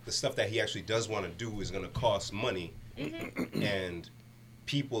realizes that the stuff that he actually does want to do is going to cost money. And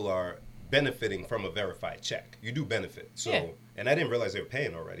people are benefiting from a verified check. You do benefit. So, Yeah. And I didn't realize they were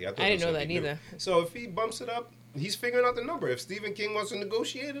paying already. I didn't know that either. So if he bumps it up, he's figuring out the number. If Stephen King wants to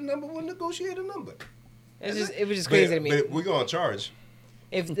negotiate a number, we'll negotiate a number. it was just crazy to me. But we're going to charge.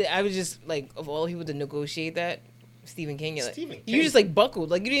 I was just like, of all people to negotiate that, Stephen King, you're like, Stephen you King. just like buckled.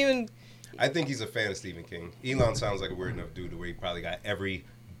 Like, you didn't even. I think he's a fan of Stephen King. Elon sounds like a weird enough dude where he probably got every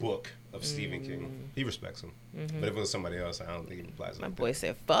book of Stephen King. He respects him. But if it was somebody else, I don't think it applies. My Like boy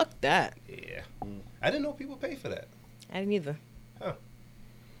said, fuck that. that. Yeah. I didn't know people pay for that. I didn't either. Huh.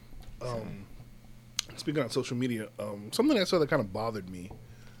 Speaking on social media, something I saw that kind of bothered me.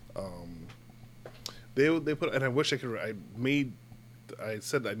 They put, and I wish I could. I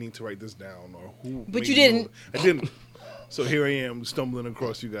said I need to write this down, or who. But made you me didn't. know. I didn't. So here I am stumbling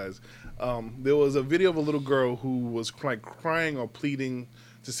across you guys. There was a video of a little girl who was like crying or pleading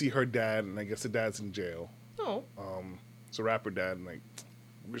to see her dad, and I guess the dad's in jail. Oh. It's a rapper dad, and like,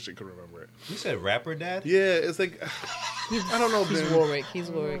 wish I could remember it. You said rapper dad? Yeah, it's like I don't know. He's Ben. Warwick. He's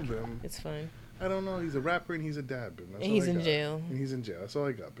I don't know, Warwick. Ben. It's fine. I don't know. He's a rapper and he's a dad, Ben. That's And all he's I in got. jail. And he's in jail. That's all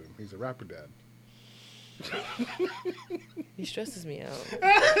I got, Ben. He's a rapper dad. He stresses me out.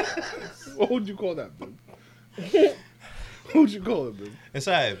 What would you call that, Ben? What would you call it, Ben? It's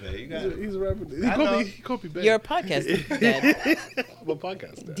all right, man. You got it. He's a rapper dad. I know. He called me Ben. You're a podcast dad. I'm a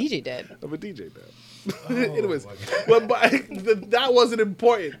podcast dad. DJ dad. I'm a DJ dad. Oh, Anyways, my but that wasn't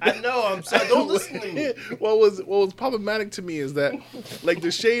important. I know. I'm sorry. Don't listen to me. What was problematic to me is that, like,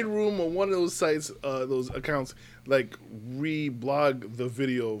 the Shade Room or one of those sites, those accounts, like, reblog the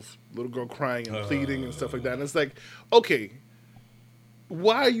video of little girl crying and pleading and stuff like that. And it's like, okay,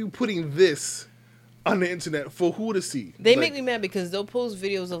 why are you putting this on the internet for who to see? They Like, make me mad because they'll post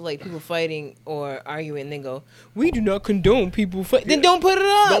videos of like people fighting or arguing and then go, we do not condone people fight. Then don't put it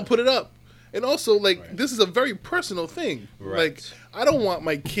up. Don't put it up. And also, like, this is a very personal thing. Right. Like, I don't want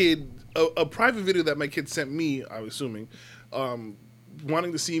my kid, a private video that my kid sent me, I'm assuming,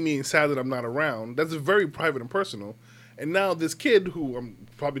 wanting to see me and sad that I'm not around. That's very private and personal. And now this kid, who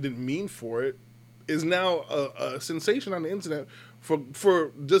probably didn't mean for it, is now a sensation on the internet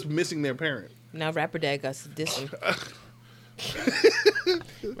for just missing their parent. Now Rapper Dad got to diss him.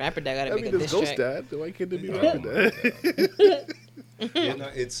 Rapper Dad got to I make mean, a this diss Ghost track. Dad. Why can't there be Oh, Rapper my Dad? You know,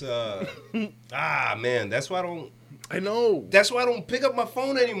 it's man, that's why I know. I don't pick up my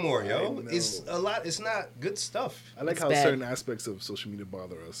phone anymore, yo. I know. It's a lot. It's not good stuff. I like It's how bad. certain aspects of social media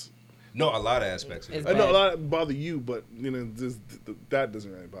bother us. No, a lot of aspects of It's it. I know a bad. lot bother you, but you know that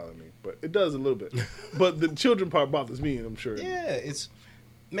doesn't really bother me. But it does a little bit. But the children part bothers me, and I'm sure. Yeah, it's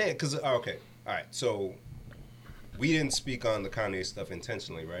man, because okay, all right. So we didn't speak on the Kanye stuff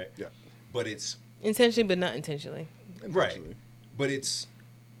intentionally, right? Yeah. But it's Intentionally, but not intentionally. right. Unfortunately. But it's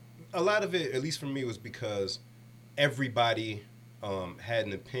a lot of it, at least for me, was because everybody had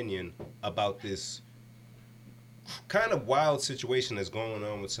an opinion about this kind of wild situation that's going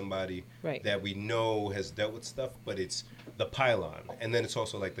on with somebody Right. that we know has dealt with stuff, but it's the pylon. And then it's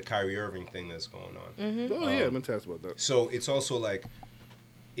also like the Kyrie Irving thing that's going on. Oh yeah, I meant to ask about that. So it's also like,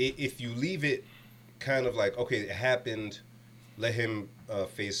 if you leave it kind of like, okay, it happened, let him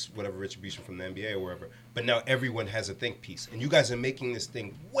face whatever retribution from the NBA or wherever, but now everyone has a think piece. And you guys are making this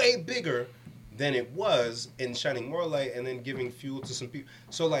thing way bigger than it was and shining more light and then giving fuel to some people.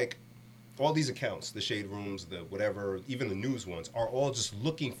 So like, all these accounts, the Shade Rooms, the whatever, even the news ones, are all just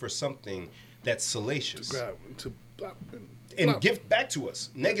looking for something that's salacious. Grab to And blop. give back to us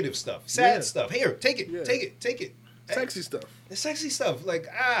negative stuff, sad Yeah. stuff. Here, take it, Yeah. take it, take it. sexy stuff. The sexy stuff, like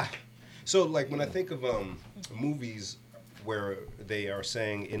So like when I think of movies where they are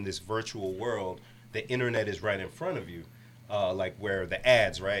saying in this virtual world, the internet is right in front of you, like where the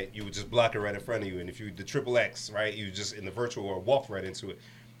ads, right? You would just block it right in front of you, and if you the XXX, right, you just in the virtual world walk right into it.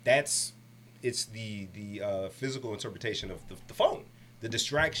 It's the physical interpretation of the phone. The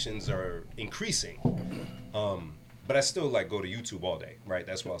distractions are increasing. But But I still like go to YouTube all day, right?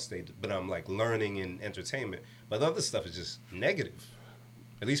 That's why I'll stay. But I'm like learning and entertainment. But the other stuff is just negative,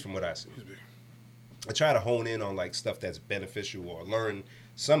 at least from what I see. I try to hone in on like stuff that's beneficial or learn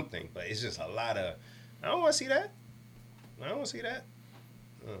something, but it's just a lot of. I don't want to see that. I don't want to see that.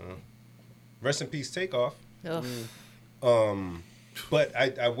 Rest in peace, Takeoff. Ugh. But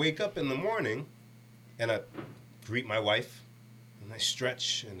I wake up in the morning, and I greet my wife, and I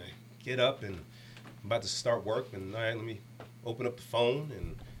stretch, and I get up, and I'm about to start work, and all right, let me open up the phone,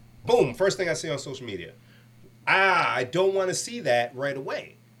 and boom, first thing I see on social media. I don't want to see that right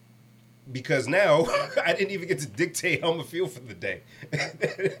away. Because now I didn't even get to dictate how I'm gonna feel for the day. You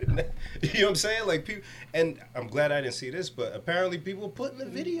know what I'm saying? Like people, and I'm glad I didn't see this, but apparently people putting the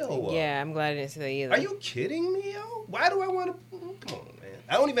video up. Yeah, I'm glad I didn't see that either. Are you kidding me, yo? Why do I want to? Come on, man.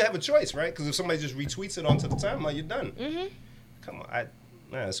 I don't even have a choice, right? Because if somebody just retweets it onto the timeline, you're done. Mm-hmm. Come on,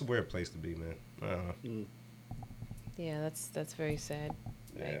 it's a weird place to be, man. I don't know. Yeah, that's very sad.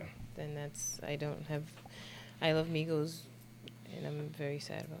 Yeah. I love Migos, and I'm very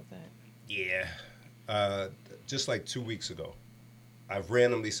sad about that. Yeah. Just like 2 weeks ago, I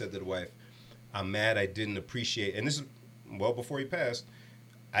randomly said to the wife, I'm mad I didn't appreciate, and this is well before he passed,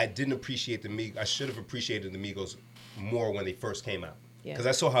 I didn't appreciate the Migos. I should have appreciated the Migos more when they first came out. Yeah. Because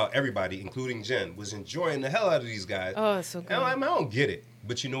I saw how everybody, including Jen, was enjoying the hell out of these guys. Oh, it's so good. And I don't get it.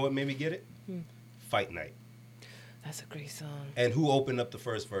 But you know what made me get it? Fight Night. That's a great song. And who opened up the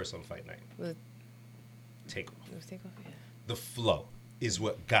first verse on Fight Night? Takeoff. It was Takeoff, yeah. The flow is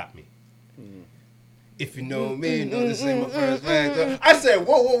what got me. If you know me, you know this ain't my first line. I said,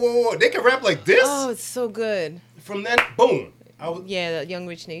 whoa. They can rap like this? Oh, it's so good. From then, boom. The Young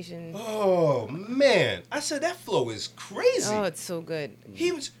Rich Nation. Oh, man. I said, that flow is crazy. Oh, it's so good.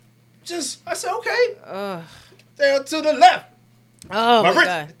 He was just, I said, okay. Ugh. Down to the left. Oh, my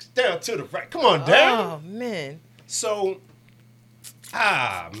God. Wrist down to the right. Come on, down. Oh, man. So,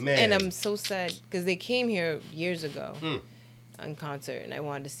 man. And I'm so sad because they came here years ago on concert, and I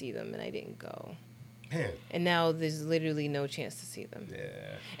wanted to see them, and I didn't go. Man. And now there's literally no chance to see them.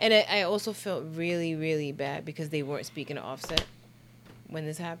 Yeah. And I also felt really, really bad because they weren't speaking to Offset when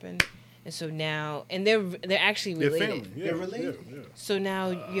this happened. And so now, and they're actually related. They're family. Yeah, They're related. Yeah. So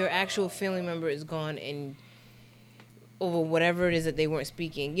now your actual family member is gone, and over whatever it is that they weren't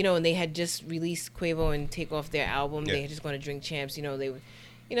speaking, and they had just released Quavo and Takeoff their album. Yeah. They had just gone to Drink Champs. They were,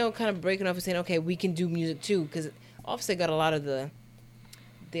 kind of breaking off and saying, okay, we can do music too, because Offset got a lot of the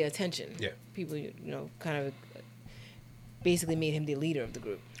attention. Yeah. People, kind of basically made him the leader of the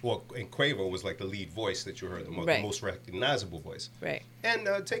group. Well, and Quavo was like the lead voice that you heard, the Right. most recognizable voice. Right. And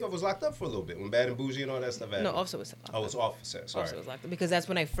Takeoff was locked up for a little bit when Bad and Bougie and all that stuff happened. No, Offset was locked up. Oh, it was Offset. Sorry. Offset was locked up because that's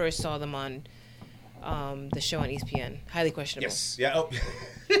when I first saw them on the show on ESPN. Highly questionable. Yes. Yeah. Oh.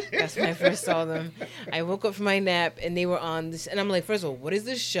 That's when I first saw them. I woke up from my nap and they were on this, and I'm like, first of all, what is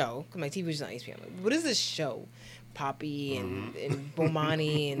this show? Because my TV was on ESPN. I'm like, what is this show? Poppy and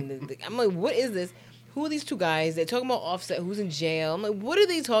Bomani and I'm like, what is this? Who are these two guys? They're talking about Offset, who's in jail. I'm like, what are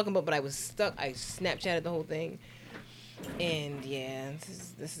they talking about? But I was stuck. I Snapchatted the whole thing, and yeah,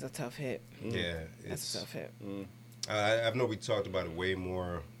 this is a tough hit. Yeah. That's a tough hit. I know we talked about it way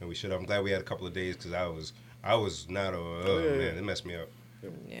more than we should have. I'm glad we had a couple of days because I was not man, it messed me up.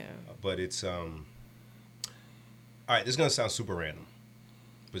 Yeah. But it's all right. This is gonna sound super random,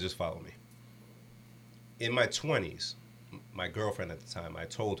 but just follow me. In my 20s, my girlfriend at the time, I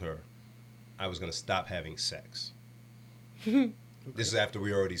told her I was gonna stop having sex. Okay. This is after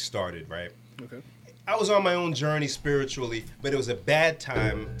we already started, right? Okay. I was on my own journey spiritually, but it was a bad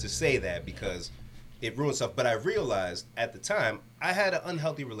time to say that because it ruined stuff. But I realized at the time I had an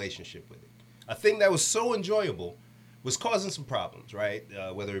unhealthy relationship with it. A thing that was so enjoyable was causing some problems, right?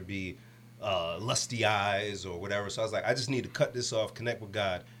 Whether it be lusty eyes or whatever. So I was like, I just need to cut this off, connect with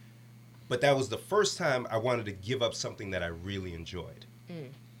God. But that was the first time I wanted to give up something that I really enjoyed.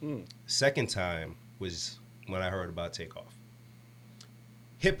 Second time was when I heard about Takeoff.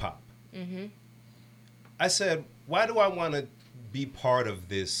 Hip hop. Mm-hmm. I said, why do I want to be part of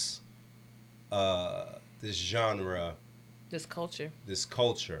this this genre, This culture.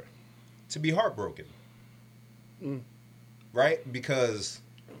 to be heartbroken? Right? Because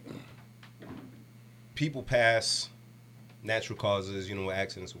people pass, natural causes,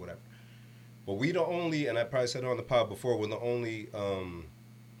 accidents or whatever. But we the only, and I probably said it on the pod before, we're the only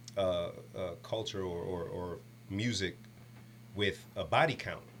culture or music with a body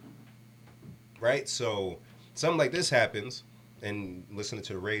count. Right? So something like this happens, and listening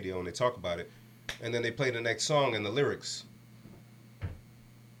to the radio and they talk about it, and then they play the next song and the lyrics.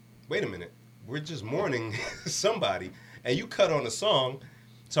 Wait a minute. We're just mourning somebody, and you cut on a song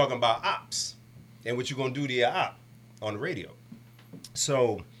talking about ops and what you're going to do to your op. on the radio.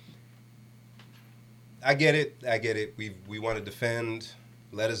 So I get it. We want to defend.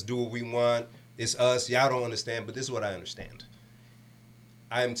 Let us do what we want. It's us. Y'all don't understand, but this is what I understand.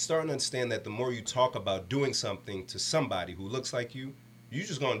 I'm starting to understand that the more you talk about doing something to somebody who looks like you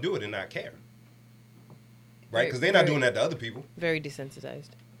just going to do it and not care. Right? Because they're not doing that to other people. Very desensitized.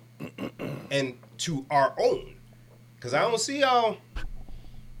 And to our own. Because I don't see y'all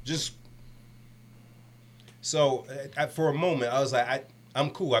just... So, for a moment, I was like, I'm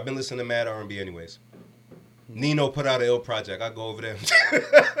cool. I've been listening to mad R&B anyways. Nino put out an ill project. I go over there.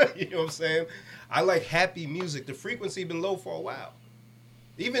 You know what I'm saying? I like happy music. The frequency been low for a while.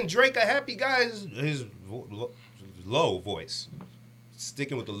 Even Drake, a happy guy, his low voice.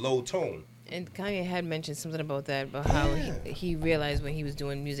 Sticking with the low tone. And Kanye had mentioned something about that, about how he realized when he was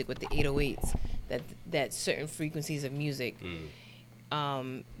doing music with the 808s that certain frequencies of music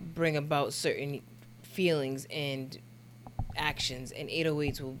bring about certain feelings and actions, and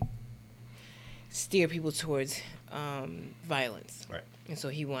 808s will steer people towards violence. Right. And so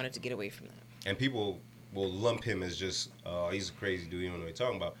he wanted to get away from that. And people will lump him as just, he's a crazy dude, you don't know what he's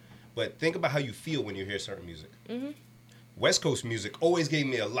talking about. But think about how you feel when you hear certain music. Mm-hmm. West Coast music always gave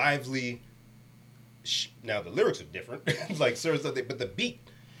me a lively... Now, the lyrics are different, like certain stuff, but the beat,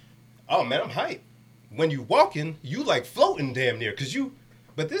 oh man, I'm hyped. When you walking, you like floating damn near,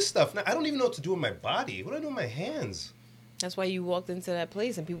 but this stuff, I don't even know what to do with my body. What do I do with my hands? That's why you walked into that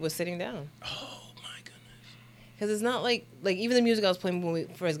place and people were sitting down. Oh my goodness. Because it's not like even the music I was playing when we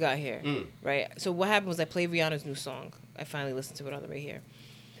first got here, right? So what happened was I played Rihanna's new song. I finally listened to it on the way here.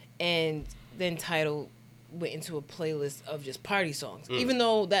 And then Tidal went into a playlist of just party songs. Even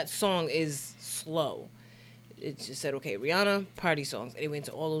though that song is slow. It just said, okay, Rihanna, party songs. And it went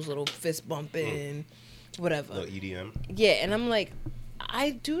into all those little fist bumping, whatever. Little EDM. Yeah, and I'm like,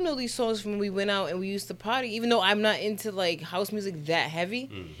 I do know these songs from when we went out and we used to party, even though I'm not into like house music that heavy.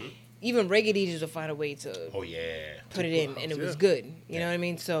 Mm-hmm. Even reggae DJs will find a way to put it in, and it was good. You know what I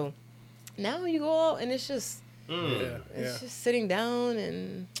mean? So now you go out and it's just just sitting down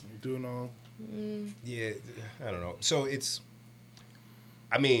and doing all. Yeah, I don't know. So it's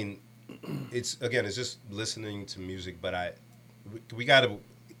just listening to music, but we gotta.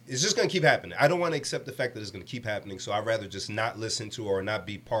 It's just gonna keep happening. I don't want to accept the fact that it's gonna keep happening. So I'd rather just not listen to or not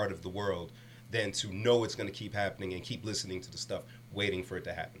be part of the world than to know it's gonna keep happening and keep listening to the stuff, waiting for it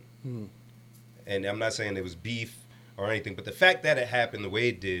to happen. And I'm not saying there was beef or anything, but the fact that it happened the way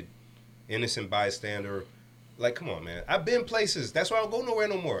it did, innocent bystander, like, come on, man. I've been places. That's why I don't go nowhere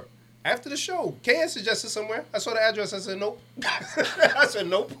no more. After the show, KS suggested somewhere. I saw the address. I said, nope. I said,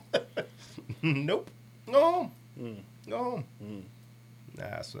 nope. Nope. Go home. Go home.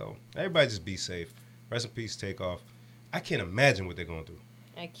 Nah, so everybody just be safe. Rest in peace, Takeoff. I can't imagine what they're going through.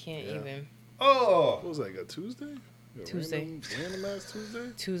 I can't even. Oh. What was that, a Tuesday? Tuesday. Random ass Tuesday?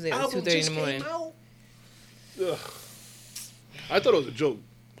 Tuesday at 2:30 in the morning. Ugh. I thought it was a joke.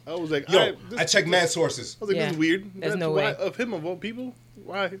 I was like, I checked mad sources. I was like, this is weird. There's no way. Of him, of all people?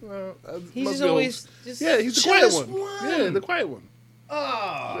 Why? He's just always just... Yeah, he's the quiet one. Yeah, the quiet one.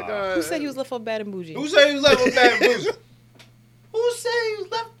 Oh. Like, who said he was left for bad and bougie? Who said he was left for bad and bougie? Who said he was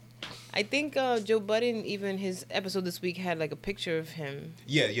left? I think Joe Budden, even his episode this week, had like a picture of him.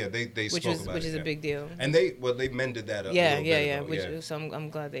 Yeah, they spoke about it. Which is a big deal. And they mended that up. Yeah. So I'm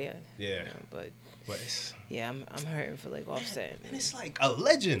glad they had. Yeah. You know, but yeah, I'm hurting for like Offset. And it's like a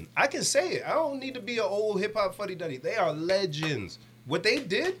legend. I can say it. I don't need to be an old hip hop fuddy duddy. They are legends. What they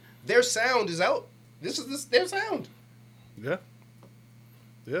did, their sound is out. This is their sound. Yeah.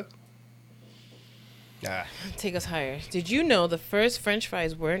 Yeah. Take us higher. Did you know the first French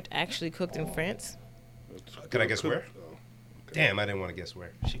fries weren't actually cooked in France? Could I guess where? Oh, okay. Damn, I didn't want to guess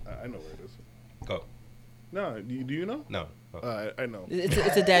where. I know where it is. Go. No, do you know? No. I know.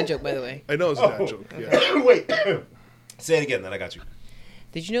 It's a dad joke, by the way. I know it's a dad joke. Okay. Yeah. Wait. Say it again, then I got you.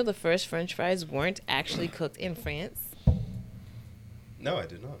 Did you know the first French fries weren't actually cooked in France? No, I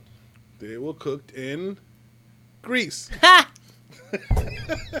did not. They were cooked in Greece. Ha!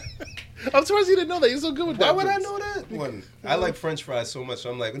 I'm surprised you didn't know that. You're so good with that. Why would I know that one? I like French fries so much.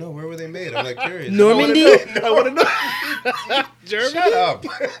 So I'm like, no, where were they made? I'm like curious. Normandy? I want to know. Germany? Shut up.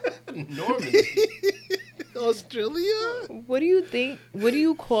 Normandy. Australia? What do you think? What do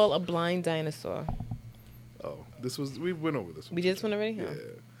you call a blind dinosaur? Oh, we went over this one. We did this one already? Yeah.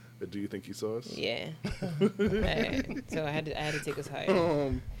 Oh. Do you think he saw us? Yeah. Right. So I had to take us higher.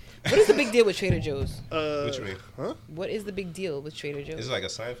 What is the big deal with Trader Joe's? What you mean? Huh? What is the big deal with Trader Joe's? Is it like a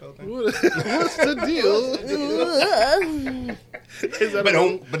Seinfeld thing? What's the deal? Is that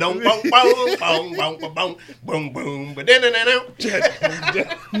boom, boom, boom,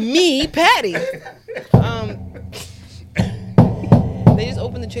 Me, Patty.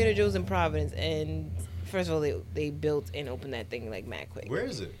 opened the Trader Joe's in Providence, and first of all, they built and opened that thing like mad quick. Where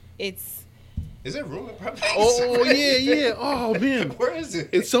is it? It's Is it room in Providence? Oh yeah. Oh man, Where is it?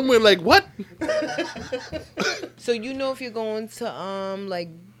 it's somewhere like what? so if you're going to like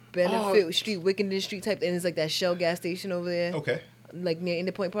Benefit Street, Wickenden Street type, and it's like that Shell gas station over there, Okay. like near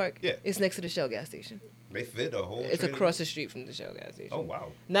Indian Point Park. Yeah. It's next to the Shell gas station. They fit a whole. It's Trader across the street from the Shell gas station. Oh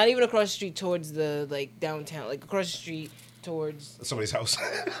wow. Not even across the street towards the like downtown, like across the street towards. Somebody's house.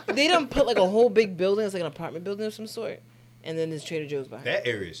 They done put like a whole big building. It's like an apartment building of some sort, and then there's Trader Joe's behind. That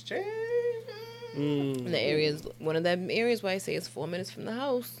area's changed. And the area's one of them areas where I say it's 4 minutes from the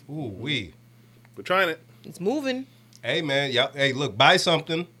house. Ooh wee. We're trying it. It's moving. Hey man, y'all. Hey, look, buy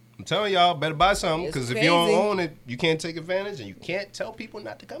something. I'm telling y'all, better buy something It's because if you don't crazy. own it, you can't take advantage, and you can't tell people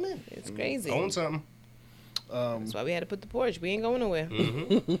not to come in. It's crazy. Own something. That's why we had to put the porch. We ain't going nowhere.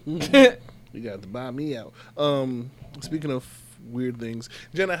 You got to buy me out. Speaking of weird things,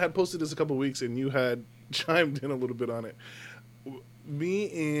 Jen, I had posted this a couple weeks, and you had chimed in a little bit on it.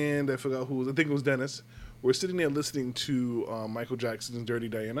 Me and I forgot who. I think it was Dennis. We're sitting there listening to Michael Jackson's "Dirty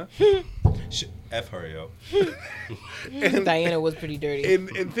Diana," F her, yo. Diana was pretty dirty.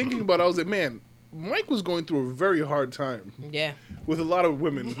 and thinking about it, I was like, man, Mike was going through a very hard time Yeah. with a lot of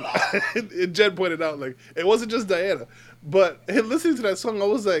women. And Jen pointed out, like, it wasn't just Diana, but listening to that song, I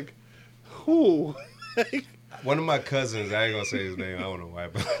was like, who? One of my cousins, I ain't gonna say his name. I don't know why,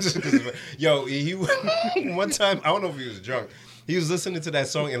 but just 'cause- yo, he one time, I don't know if he was drunk. He was listening to that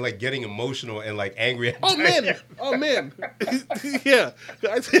song and like getting emotional and like angry at Oh man! Oh man! Yeah,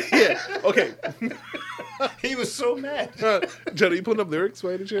 yeah. Okay, He was so mad. Jen, are you putting up lyrics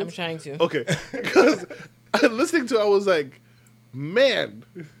by any I'm chance? trying to. Okay, because listening to it, I was like, man.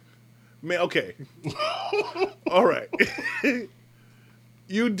 Okay, all right.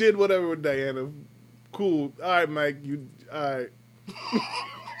 You did whatever with Diana. Cool. All right, Mike. All right.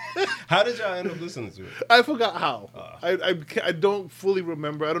 How did y'all end up listening to it? I forgot how. I don't fully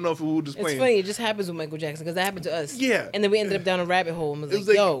remember. I don't know if we were just It's playing. funny. It just happens with Michael Jackson because that happened to us. Yeah. And then we ended up down a rabbit hole and was It was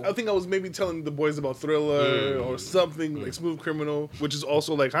like, like, yo. I think I was maybe telling the boys about Thriller or something like Smooth Criminal, which is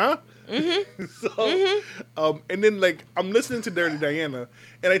also like, huh? Mm-hmm. So, and then like I'm listening to Dirty Diana,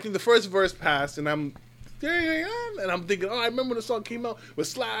 and I think the first verse passed, and I'm Dirty Diana, and I'm thinking, oh, I remember when the song came out with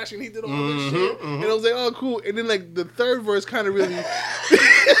Slash, and he did all this shit, and I was like, oh, cool. And then like the third verse kind of really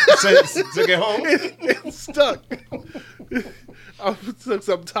Took it home. it stuck.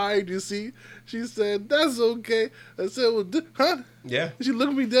 I'm tired, you see. She said, that's okay. I said, well, huh? Yeah. She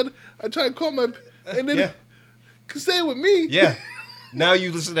looked at me dead. I tried to call my, and then Yeah. stay with me. Yeah. Now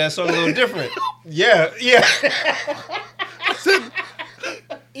you listen to that song a little different. Yeah. Yeah. I said,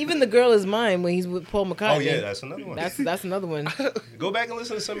 Even The Girl Is Mine when he's with Paul McCartney. Oh yeah, that's another one. That's another one. Go back and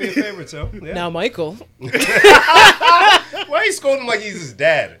listen to some of your favorites, yo. Yeah. Now, Michael. Why you scolding him like he's his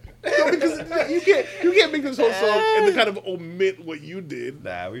dad? because you can't make this whole song and then kind of omit what you did.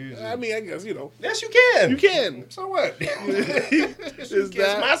 Nah, we. I mean, I guess Yes, you can. you can. So what? It's It's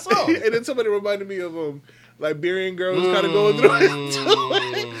my song. And then somebody reminded me of Liberian Girl was kind of going through it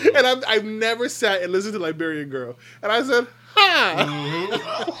too. And I've never sat and listened to Liberian Girl, and I said,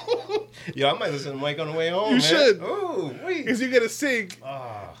 ha. Yo, I might listen to Mike on the way home. You man. should. Ooh, wait. Because you're gonna sing,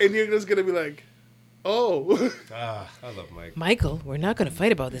 Ah, and you're just gonna be like, oh. I love Mike. Michael, we're not going to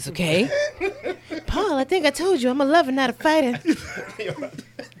fight about this, okay? Paul, I think I told you I'm a lover, not a fighter. Yo,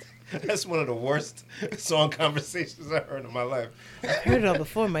 that's one of the worst song conversations I've heard in my life. Heard it all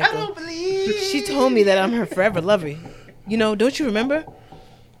before, Michael. I don't believe. She told me that I'm her forever lover. You know, don't you remember?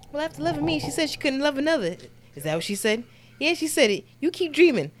 Well, after loving me, she said she couldn't love another. Is that what she said? Yeah, she said it. You keep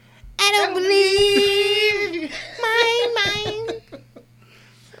dreaming. I don't believe mine.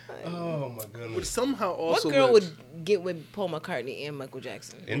 Oh my Which goodness. somehow What also girl led- would get with Paul McCartney and Michael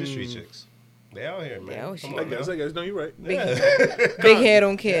Jackson? Industry chicks. They out here, man. They out Come here. I on, guess. man. No, you're right. Big, big hair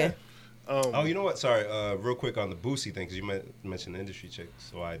don't care. Oh, you know what? Sorry, real quick on the Boosie thing, because you mentioned the industry chicks,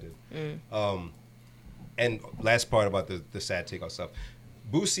 so I did. And last part about the sad takeout stuff.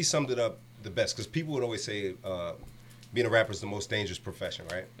 Boosie summed it up the best, because people would always say being a rapper is the most dangerous profession,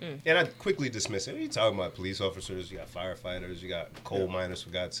 right? And I quickly dismiss it. What are you talking about? Police officers, you got firefighters, you got coal miners, for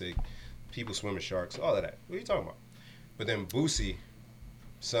God's sake, people swimming sharks, all of that. What are you talking about? But then Boosie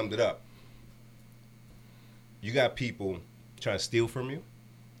summed it up. You got people trying to steal from you.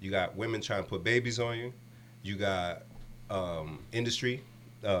 You got women trying to put babies on you. You got industry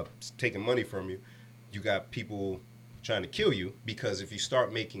taking money from you. You got people trying to kill you because if you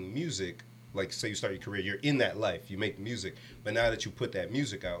start making music, like say you start your career, you're in that life, you make music, but now that you put that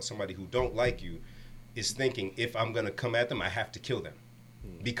music out, somebody who don't like you is thinking, if I'm going to come at them, I have to kill them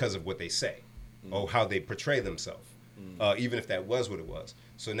because of what they say or how they portray themselves. even if that was what it was.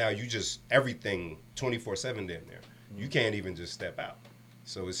 So now you just everything 24/7 down there. You can't even just step out.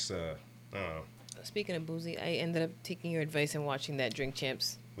 So it's I don't know. Speaking of boozy, I ended up taking your advice and watching that Drink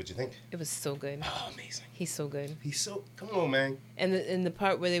Champs. What you think? It was so good. Oh, amazing. He's so good. He's so come on, man. And the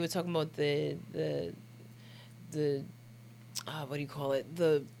part where they were talking about the what do you call it?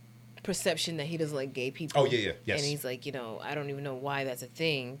 The perception that he doesn't like gay people. Oh yeah, yes. And he's like, I don't even know why that's a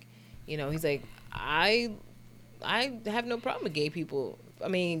thing. He's like, I have no problem with gay people. I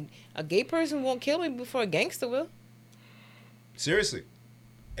mean, a gay person won't kill me before a gangster will. Seriously.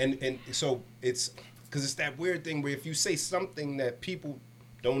 And so it's because it's that weird thing where if you say something that people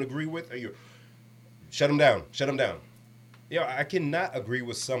don't agree with, or you shut them down. I cannot agree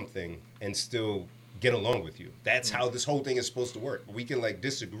with something and still get along with you. That's how this whole thing is supposed to work. We can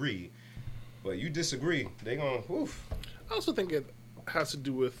disagree, but you disagree, they gonna woof. I also think it has to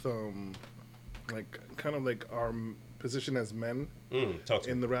do with kind of our position as men Talk to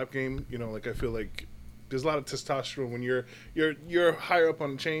in me. the rap game. I feel like there's a lot of testosterone when you're higher up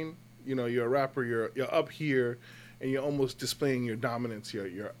on the chain. You're a rapper. You're up here, and you're almost displaying your dominance,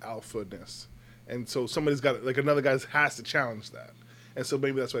 your alpha-ness. And so somebody's got another guy has to challenge that. And so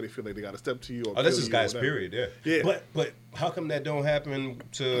maybe that's why they feel like they got to step to you. Or This kill is you guys, or whatever. period. Yeah. But how come that don't happen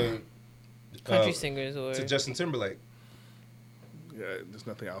to Country singers or to Justin Timberlake? Yeah, there's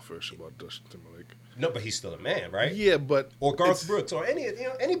nothing alpha-ish about Justin Timberlake. No, but he's still a man, right? Yeah, but Or Garth it's- Brooks or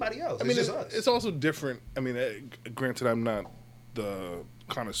anybody else. I mean, it's just us. it's also different. I mean, granted, I'm not the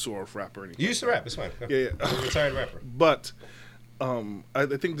connoisseur of rap or anything. You used to rap. It's fine. Yeah. You're a retired rapper. But I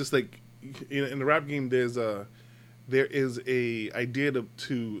think just in the rap game, there is a idea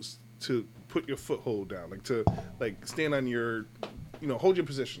to put your foothold down, to stand on your, hold your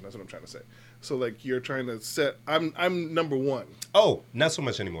position. That's what I'm trying to say. So you're trying to set. I'm number one. Oh, not so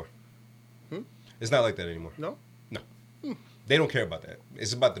much anymore. It's not like that anymore. No. No. They don't care about that.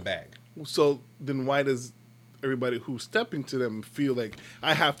 It's about the bag. So then why does everybody who's stepping to them feel like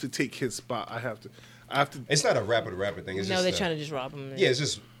I have to take his spot? I have to. It's not a rapper to rapper thing. It's no, just they're trying to just rob him. Yeah, it's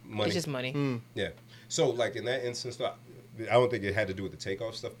just money. It's just money. Yeah. So in that instance, though, I don't think it had to do with the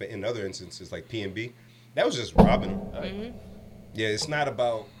takeoff stuff, but in other instances like P&B, that was just robbing them. Mm-hmm. Yeah, it's not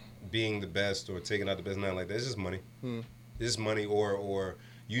about being the best or taking out the best. Nothing like that. It's just money. It's just money, or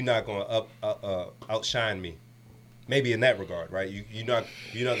you're not gonna outshine me. Maybe in that regard, right? You're not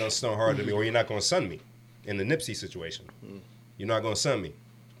gonna stunt harder than me, or you're not gonna sun me. In the Nipsey situation, you're not gonna sun me.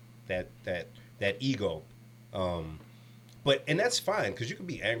 That ego, but that's fine because you can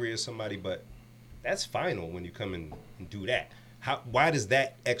be angry at somebody, but that's final when you come and do that. Why does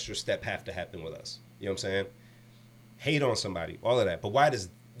that extra step have to happen with us? You know what I'm saying? Hate on somebody, all of that, but why does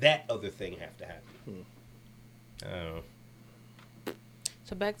that other thing have to happen? I don't know.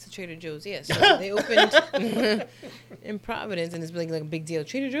 So back to Trader Joe's. Yes, so they opened in Providence, and it's like a big deal.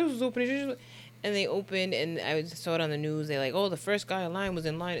 Trader Joe's was opening, and they opened, and I saw it on the news. They're like, "Oh, the first guy in line was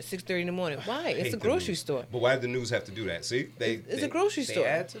in line at 6:30 in the morning." Why? It's a grocery store. But why did the news have to do that? See, It's a grocery store. They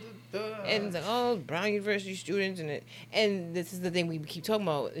add to the And it's like, oh, Brown University students, and this is the thing we keep talking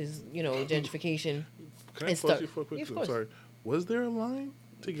about is gentrification. Can I It's pause stuck. you for a quick? Yeah, of I'm course. sorry. Was there a line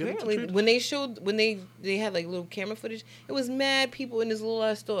to get into Apparently, Trader? when they had little camera footage, it was mad people in this little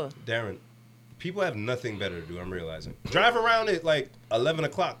ass store. Darren, people have nothing better to do. I'm realizing. Drive around at 11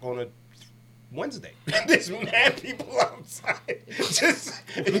 o'clock on a Wednesday. There's mad people outside. There's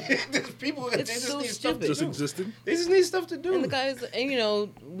people that It's they just so need stuff to stupid. Just do. existed. They just need stuff to do. And the guys,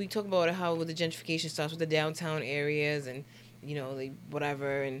 we talk about how with the gentrification starts with the downtown areas, and they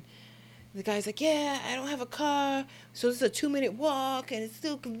whatever, and the guy's like, yeah, I don't have a car, so this is a 2-minute walk, and it's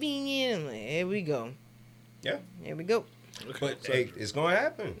still convenient. I'm like, here we go. Yeah. Here we go. But hey, it's gonna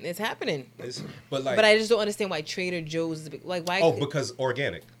happen. It's happening. But I just don't understand why Trader Joe's is why. Because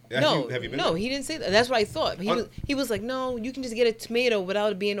organic. Have you been no, there? he didn't say that. That's what I thought. He was like, no, you can just get a tomato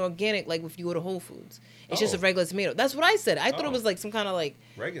without it being organic, like if you go to Whole Foods. It's just a regular tomato. That's what I said. I thought it was some kind of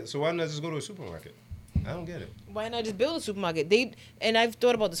regular. So why not just go to a supermarket? I don't get it. why not just build a supermarket? And I've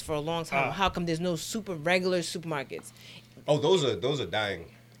thought about this for a long time. How come there's no regular supermarkets? Oh, those are dying.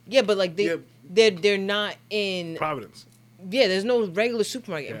 Yeah, but they're not in Providence. Yeah, there's no regular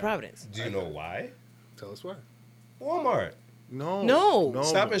supermarket in Providence. Do you know why? Tell us why. Walmart. No.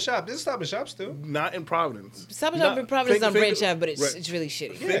 Stop and Shop. This is Stop and Shop still. Not in Providence. Stop and Shop in Providence is on think- Branch Ave, but right. it's really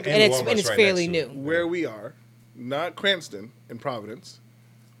shitty. Yeah, and and it's Walmart's right fairly next to new. it. Where we are, not Cranston in Providence,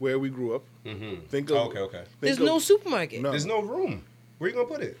 where we grew up. Mm-hmm. Think of Okay. There's no supermarket. No. There's no room. Where you gonna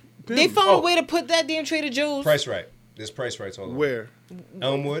put it? They found a way to put that damn Trader Joe's. Price Right. There's Price Rights all over. Where?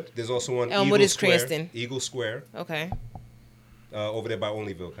 Elmwood. There's also one. Elmwood Eagle is Square. Cranston. Eagle Square. Okay. over there by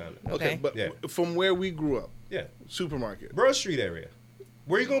Onlyville, kind of. Okay, Okay. but Yeah. from where we grew up, Yeah, supermarket. Broad Street area.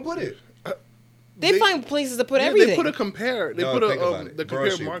 Where you gonna put it? They find places to put yeah, everything. They put a compare. They No, put think about a it. the Broad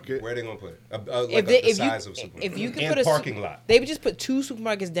compare Street, market. Where they gonna put it? if they, The if size you, of supermarket. if you could and put a parking lot. they would just put 2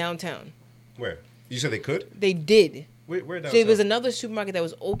 supermarkets downtown. Where? You said they could? They did. Where downtown? So there was another supermarket that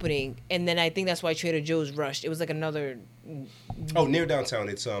was opening, and then I think that's why Trader Joe's rushed. It was like another. Oh, near downtown,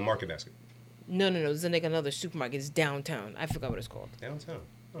 it's Market Basket. No. It was like another supermarket. It's downtown. I forgot what it's called. Downtown.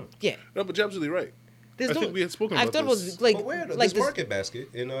 Huh. Yeah. No, but you're absolutely right. There's I think we had spoken I about thought it this. was like But where? like There's this, Market Basket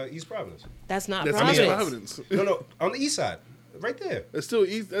in East Providence. That's not That's Providence. East Providence. No, on the east side. Right there. It's still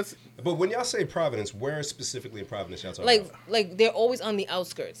east. That's But when y'all say Providence, where specifically in Providence y'all talking Like about? they're always on the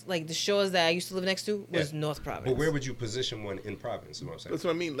outskirts. Like the shores that I used to live next to was Yeah. North Providence. But where would you position one in Providence, is what I'm saying? that's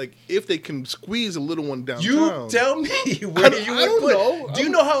what I mean. Like if they can squeeze a little one downtown. You tell me where don't- you I would don't put. know. Do you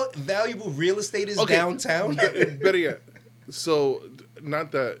know how valuable real estate is Okay. downtown? Better yet. So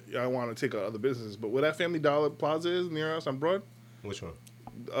not that I want to take out other businesses, but where that Family Dollar Plaza is near us on Broad. Which one?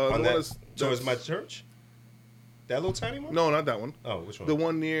 The On one that that's- towards my church? That little tiny one? No, not that one. Oh, which one? The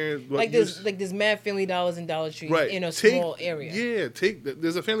one near like there's mad Family Dollars and Dollar Trees right in a Take- small area. Yeah,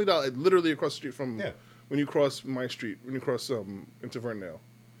 there's a Family Dollar literally across the street from Yeah. when you cross my street when you cross into Verndale.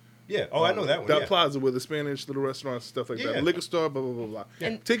 Yeah. Oh, I know that one. That yeah. plaza with the Spanish little restaurants, stuff like Yeah. that, liquor store, blah blah blah blah.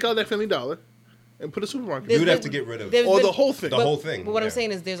 And- Take out that Family Dollar and put a supermarket. You would There's have to get rid of there's Or been- the whole thing. the but- whole thing. But what yeah. I'm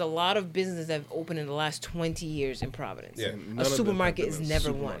saying is, there's a lot of businesses that have opened in the last 20 years in Providence. Yeah. None A of them have supermarket been is a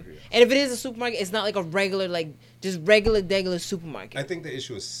never one. supermarket. And if it is a supermarket, it's not like a regular, like just regular supermarket. I think the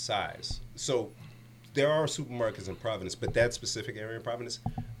issue is size. So there are supermarkets in Providence, but that specific area in Providence,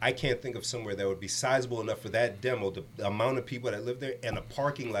 I can't think of somewhere that would be sizable enough for that demo, the amount of people that live there, and a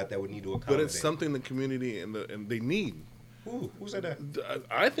parking lot that would need to accommodate. But it's something the community and they need. Who said that?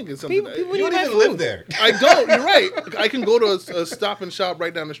 I think it's something. People You need don't my even live food. there. I don't. You're right. I can go to a Stop and Shop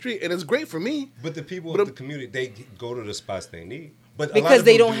right down the street, and it's great for me. But the people But of the community, they go to the spots they need. But a lot Because of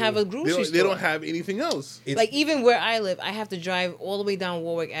they them don't do- have a They grocery don't, store. they don't have anything else. It's- Like even where I live, I have to drive all the way down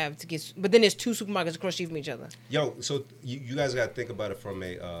Warwick Ave to get. But then there's 2 supermarkets across the street from each other. Yo, so you guys got to think about it from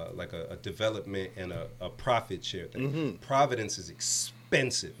a like a development and a profit share thing. Providence is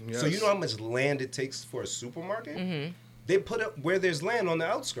expensive, so Yes. you know how much land it takes for a supermarket. They put up where there's land on the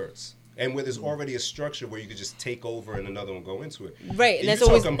outskirts, and where there's already a structure where you could just take over and another one go into it. Right, and You that's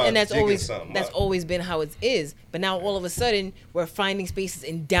always talking about digging always something that's up. always been how it is. But now all of a sudden we're finding spaces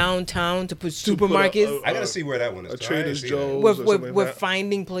in downtown to put put supermarkets. I gotta see where that one is. a though. I Trader's didn't see that. Joe's. we're or something like we're that.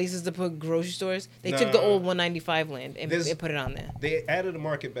 finding places to put grocery stores. They took the Nah. old 195 land and There's- they put it on there. They added a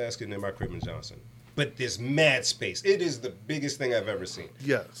Market Basket near my crib in Johnson, but there's mad space. It is the biggest thing I've ever seen.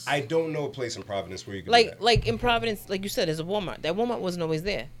 Yes. I don't know a place in Providence where you can do that. Like in Providence, like you said, there's a Walmart. That Walmart wasn't always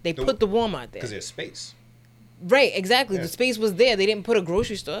there. They The- put the Walmart there. Because there's space. Right, exactly. Yeah. The space was there. They didn't put a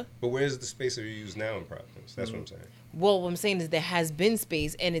grocery store. But where's the space that you use now in Providence? That's what I'm saying. Well, what I'm saying is there has been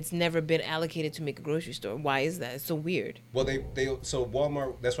space and it's never been allocated to make a grocery store. Why is that? It's so weird. Well, they so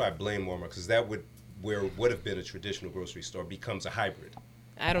Walmart. That's why I blame Walmart, because that would have been a traditional grocery store becomes a hybrid.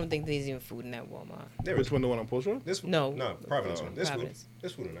 I don't think there's even food in that Walmart. There Which is one? The one on Post Road? this No. Providence one. This Providence. food.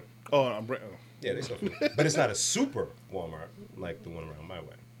 This food in there. Oh, I'm Yeah, they sell food, but it's not a super Walmart like the one around my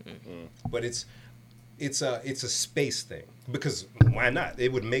way. But it's a space thing, because why not?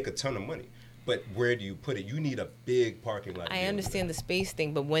 It would make a ton of money. But where do you put it? You need a big parking lot. to be I able to understand do the space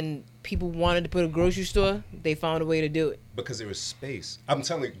thing, but when people wanted to put a grocery store, they found a way to do it. that. Because there was space. I'm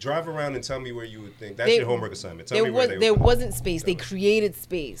telling you, drive around and tell me where you would think. That's They- your homework assignment. Tell me where they There would. wasn't space. They created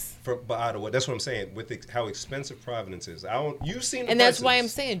space. But Ottawa, that's what I'm saying. With how expensive Providence is, you've seen. The And that's why I'm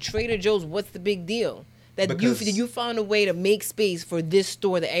prices. saying Trader Joe's, what's the big deal? That Because- you found a way to make space for this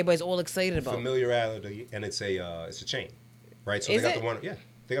store that everybody's all excited about. familiarity, and it's a chain, right? So Is they got it? the one, yeah.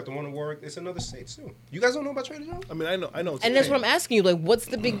 They got the one in Warwick. It's another state too. You guys don't know about Trader Joe's? I mean, I know. And that's what I'm asking you. Like, what's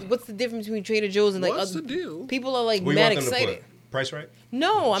the difference between Trader Joe's and like What's other the deal? people are like Where you mad want them to excited. put? Price right?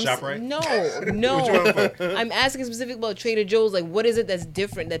 No, I'm ShopRite? no. I'm asking specific about Trader Joe's. Like, what is it that's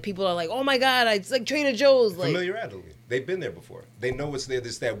different that people are like, oh my god, it's like Trader Joe's. Like, Familiarity. They've been there before. They know it's there.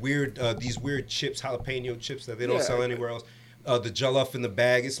 There's that weird, these weird chips, jalapeno chips that they don't Yeah. sell anywhere else. The jollof in the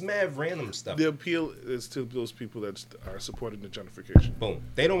bag. It's mad random stuff. The appeal is to those people that are supporting the gentrification. Boom.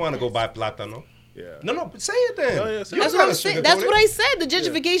 They don't want to go buy plátano. Yeah. No, but say it then. Oh, yeah, say You it. that's don't what I'm gotta saying. sugarcoat That's what it. I said. The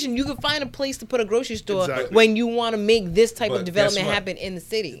gentrification. You can find a place to put a grocery store Exactly. when you want to make this type But of development guess what? happen in the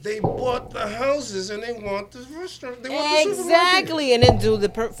city. They bought the houses and they want the restaurant. They want the supermarket. Exactly, and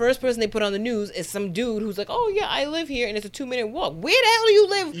then first person they put on the news is some dude who's like, "Oh yeah, I live here, and it's a 2-minute walk." Where the hell do you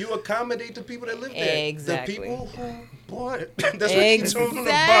live? You accommodate the people that live there. Exactly. The people who bought it. That's what you told them to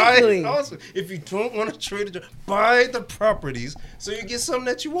Exactly. buy. Also, if you don't want to trade it, buy the properties so you get something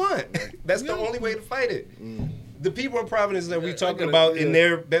that you want. That's the only way to fight it. The people in Providence that we're talking about in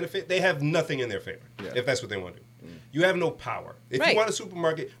their benefit, they have nothing in their favor, if that's what they want to do. You have no power. If you want a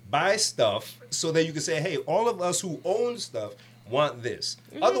supermarket, buy stuff so that you can say, hey, all of us who own stuff want this.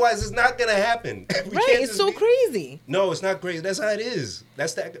 Otherwise, it's not going to happen. It's so crazy. No, it's not crazy. That's how it is.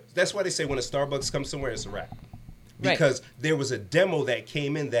 That's why they say when a Starbucks comes somewhere, it's a wrap. Because there was a demo that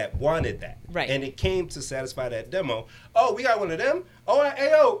came in that wanted that. Right. And it came to satisfy that demo. Oh, we got one of them? Oh,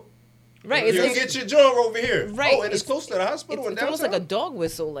 hey, Right. you can get your joint over here. Right. Oh, and it's close to the hospital in It's downtown. almost like a dog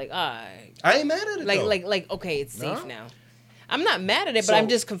whistle. Like, I ain't mad at it, though. like, okay, it's safe now. I'm not mad at it, but I'm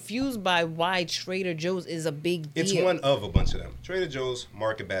just confused by why Trader Joe's is a big deal. It's one of a bunch of them. Trader Joe's,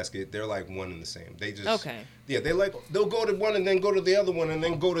 Market Basket, they're like one and the same. They just Yeah, they'll go to one and then go to the other one and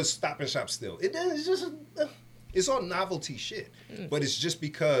then go to Stop and Shop still. It's just it's all novelty shit. But it's just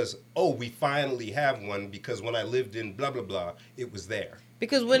because we finally have one because when I lived in blah blah blah, it was there.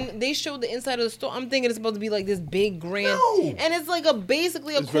 Because when they showed the inside of the store, I'm thinking it's supposed to be like this big grand, and it's like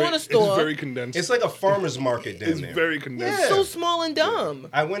basically a corner store. It's very condensed. It's like a farmer's market down there. It's very condensed. Yeah. So small and dumb.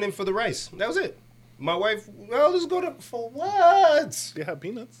 I went in for the rice. That was it. My wife, let's go to for what? They have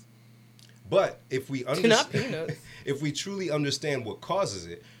peanuts. But if we Not understand, peanuts. if we truly understand what causes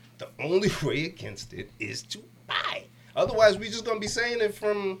it, the only way against it is to buy. Otherwise, we just gonna be saying it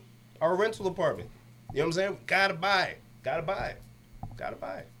from our rental apartment. You know what I'm saying? Gotta buy. Gotta buy. Gotta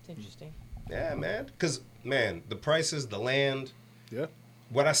buy. It's interesting. Yeah, man. Because, man, the prices, the land. Yeah.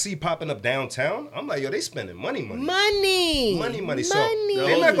 What I see popping up downtown, I'm like, yo, they spending money. Money. So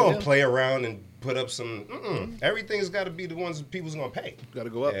they're not going to play around and put up some, Everything's got to be the ones that people's going to pay. Got to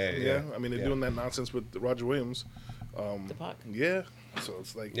go up. Yeah. I mean, they're doing that nonsense with Roger Williams. The pot. Yeah. So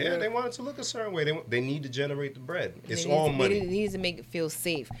it's like, Yeah, they want it to look a certain way. They need to generate the bread. It's They all need to- money. They need to make it feel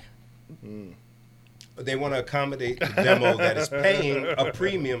safe. They want to accommodate the demo that is paying a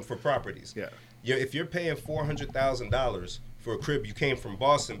premium for properties. Yeah. If you're paying $400,000 for a crib you came from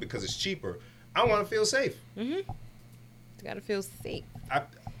Boston because it's cheaper, I want to feel safe. It's got to feel safe.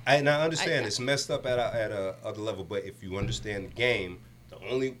 I understand it's messed up at a other level, but if you understand the game,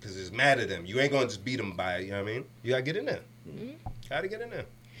 because it's mad at them, you ain't gonna just beat them by it. You know what I mean? You gotta get in there. Gotta get in there.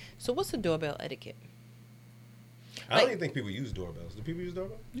 So what's the doorbell etiquette? I don't even think people use doorbells. Do people use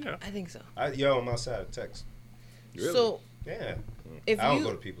doorbells? Yeah. I think so. I'm outside. Text. Really? So Yeah. if I don't you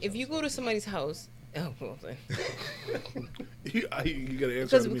go to people's if you houses. go to somebody's house, well, You got to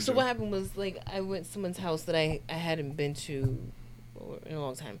answer to me. because so too. what happened was like I went to someone's house that I hadn't been to in a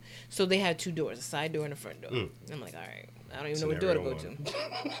long time. So they had two doors, a side door and a front door. I'm like, all right, I don't even know what door to go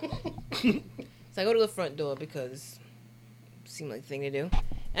to. So I go to the front door because it seemed like the thing to do.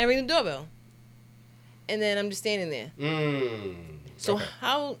 And I ring the doorbell. And then I'm just standing there. So Okay.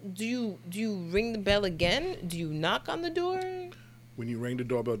 how do you ring the bell again? Do you knock on the door? When you rang the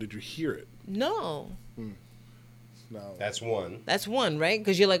doorbell, did you hear it? No. No. That's one. That's one, right?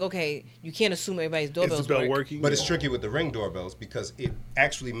 Because you're like, okay, you can't assume everybody's Is doorbells the bell work. working? But it's tricky with the Ring doorbells because it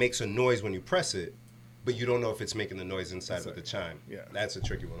actually makes a noise when you press it, but you don't know if it's making the noise inside with the chime. Yeah. That's a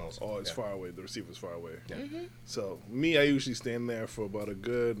tricky one also. Oh, it's Yeah. far away. The receiver's far away. Yeah. So me, I usually stand there for about a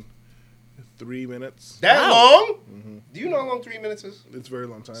good 3 minutes. That Wow. long? Do you know how long 3 minutes is? It's a very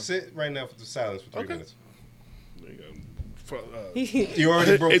long time. Sit right now for the silence for 3 Okay. minutes. There you go. For, You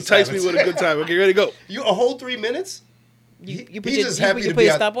already broke the entice me silence. with a good time. Okay, ready, go. You a whole 3 minutes? You put He's your, just you happy put, you to put be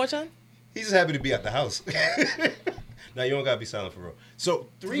your out- stopwatch on? He's just happy to be at the house. Now you don't gotta be silent for real. So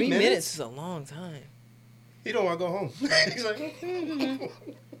 3 minutes? is a long time. He don't want to go home. He's like,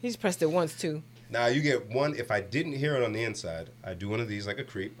 He's pressed it once too. Now you get one. If I didn't hear it on the inside, I do one of these like a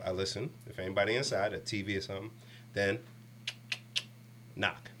creep. I listen. If anybody inside, a TV or something, then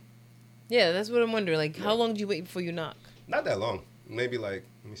knock. Yeah, that's what I'm wondering. Like, how long do you wait before you knock? Not that long. Maybe like,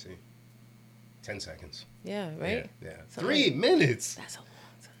 let me see, 10 seconds. Yeah, right? Yeah. Something 3 like- minutes. That's a long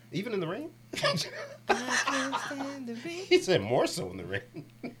time. Even in the rain. I can't stand the rain. He said more so in the rain.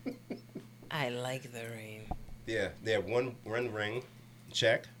 I like the rain. Yeah. They have one ring,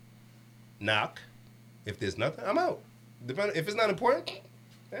 check, knock. If there's nothing, I'm out. If it's not important,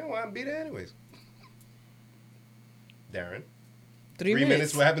 then why be there anyways? Darren. 3 3 minutes.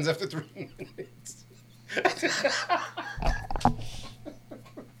 minutes. What happens after 3 minutes?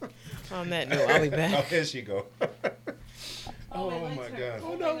 On that note, I'll be Oh, back. here she go. Oh, my God.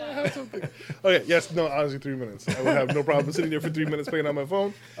 Oh no, I have something. Okay, yes, no, honestly, 3 minutes. I would have no problem sitting there for 3 minutes playing on my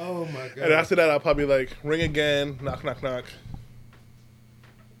phone. Oh my God. And after that, I'll probably like ring again, knock, knock, knock,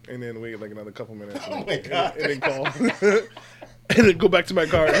 and then wait like another couple minutes. Oh my God. And then call, and then go back to my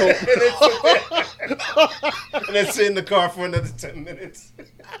car. And hope. and then sit in the car for another 10 minutes.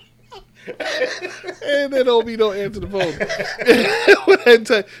 And then Obi don't answer the phone. When I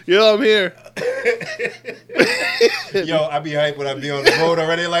tell yo, I'm here. Yo, I be hyped when I be on the road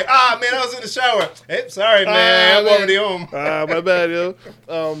already. Like, man, I was in the shower. Hey, sorry, man, I'm already home. My bad, yo.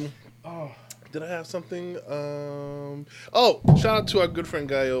 Did I have something? Shout out to our good friend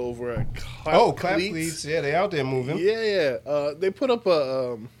Gaio over at Clap Clap Cleats. Cleats. Yeah, they out there moving. Yeah. They put up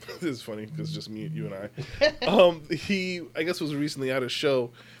a. This is funny because it's just you and I. He, I guess, was recently at a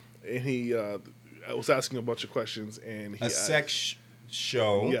show, and he was asking a bunch of questions, and he asked, sex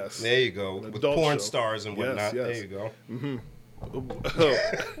show. Yes. There you go. An With adult porn show. stars and whatnot. Yes. There you go.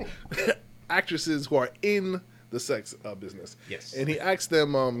 Actresses who are in the sex business. Yes. And he asked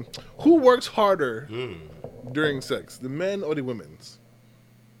them, who works harder during sex, the men or the women's?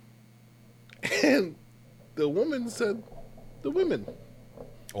 And the woman said, the women.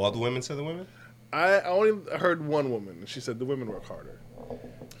 All the women said the women? I only heard one woman, and she said the women work harder.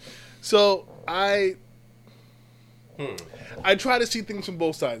 So I try to see things from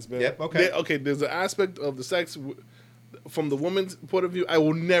both sides, man. Yep, okay. There's an aspect of the sex from the woman's point of view I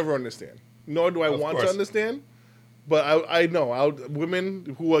will never understand, nor do I want to understand. But I know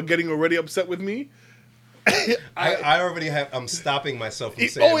women who are getting already upset with me. I already have. I'm stopping myself from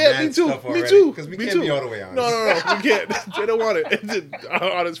saying me too. stuff Me already, too. because we Me can't too. be all the way honest. No, we can't. They don't want it.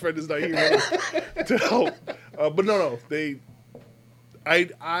 Our honest friend is not here to help. But no,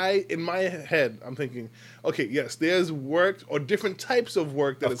 I in my head, I'm thinking, okay, yes, there's work or different types of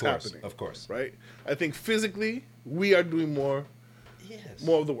work that is happening. Of course. Right? I think physically we are doing more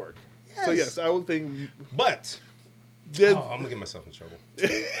of the work. Yes. So yes, I would think. But I'm gonna get myself in trouble.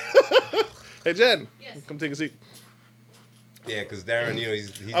 Hey Jen, Yes. come take a seat. Yeah, because Darren, he's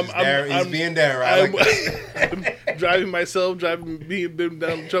I'm being Darren. I'm driving myself, being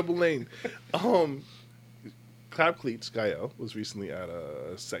down trouble lane. Clap Cleats, Gael, was recently at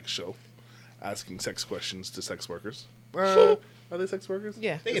a sex show asking sex questions to sex workers. Are they sex workers?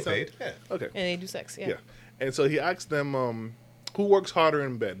 Yeah. They get paid. Yeah. Okay. And they do sex. Yeah. Yeah. And so he asked them, who works harder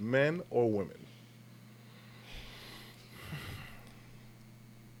in bed, men or women?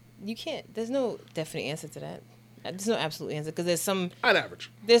 You can't. There's no definite answer to that. There's no absolute answer because there's some. On average.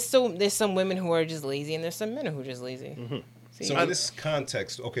 There's some women who are just lazy and there's some men who are just lazy. Mm-hmm. So in this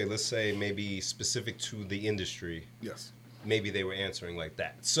context, okay, let's say maybe specific to the industry, Yes. maybe they were answering like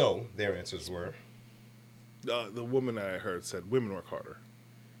that. So their answers were, The woman I heard said women work harder.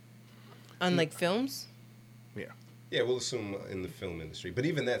 unlike films. Yeah. yeah, we'll assume in the film industry, but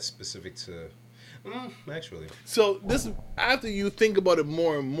even that's specific to, actually, So this, after you think about it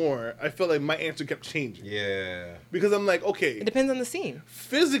more and more, I felt like my answer kept changing. yeah. Because I'm like, okay, It depends on the scene.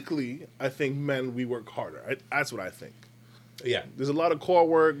 physically, I think men, we work harder. That's what I think. Yeah. There's a lot of core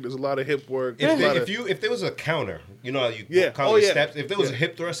work. There's a lot of hip work. If there was a counter, you know how you Yeah. count Oh, your yeah. steps. If there was Yeah. a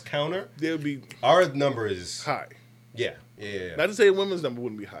hip thrust counter, there would be our number is high. yeah. Not to say a women's number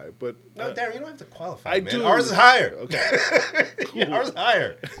wouldn't be high, but No, Darren, you don't have to qualify. I man. do. Ours is higher. Okay, Yeah, ours is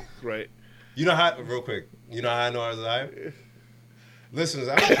higher. right. You know how? Real quick. You know how I know ours is higher? Listeners,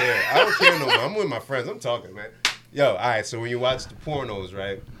 I don't care. I don't care no more. I'm with my friends. I'm talking, man. Yo, all right. So when you watch the pornos,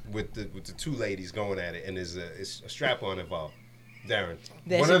 right, with the two ladies going at it, and it's a strap on involved. Darren,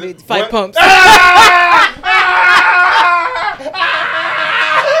 That one should of be the- 5 one- pumps.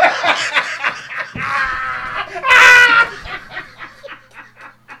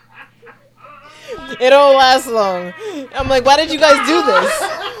 It don't last long. I'm like, why did you guys do this?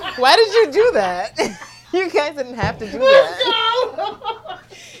 Why did you do that? You guys didn't have to do that.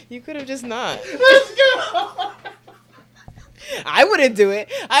 You could have just not. Let's go. I wouldn't do it.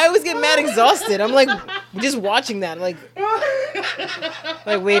 I always get mad exhausted. I'm like, just watching that. I'm like,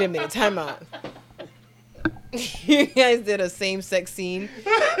 wait a minute, time out. You guys did a same-sex scene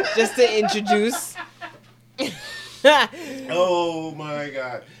just to introduce. Oh my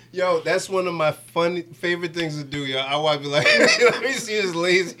god. Yo, that's one of my favorite things to do, yo. I want to be like, let me see this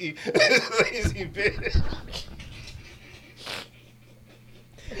lazy bitch.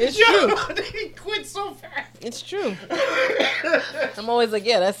 It's true. He quit so fast. It's true. I'm always like,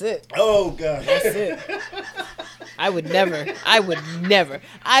 yeah, that's it. Oh god. That's it. I would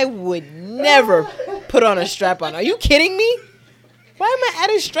never put on a strap on. Are you kidding me? Why am I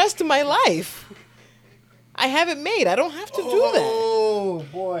adding stress to my life? I have it made. I don't have to do that. Oh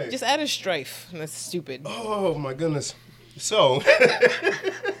boy. Just add a strife. That's stupid. Oh my goodness. So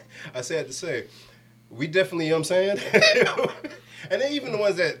I say to say, we definitely, you know what I'm saying? And then even the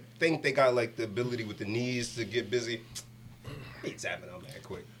ones that think they got like the ability with the knees to get busy, they tapping out that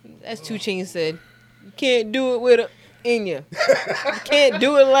quick. As 2 Chainz said, you can't do it with a in you. You can't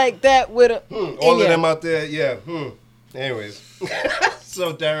do it like that with a. All of them out there, yeah. Anyways,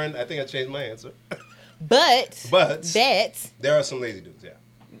 so Darren, I think I changed my answer. But there are some lazy dudes. Yeah.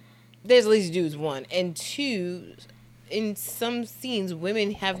 There's lazy dudes, one. And two, in some scenes,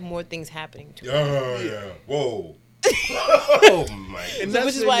 women have more things happening to them. Oh, yeah. Whoa. Oh, my And God. that's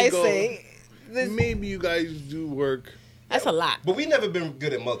Which is where why you I go, say, maybe you guys do work. that's a lot. But we've never been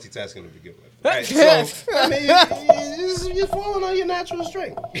good at multitasking to begin with. Right? So, I mean, you're falling on your natural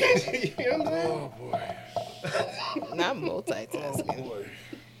strength. You know what I'm saying? Oh, boy. Not multitasking. Boy.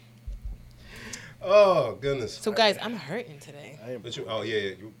 Oh, goodness. So, guys, I'm hurting today. I am. But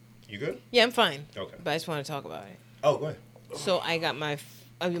yeah. You good? Yeah, I'm fine. Okay. But I just want to talk about it. Oh, go ahead. So, I got my.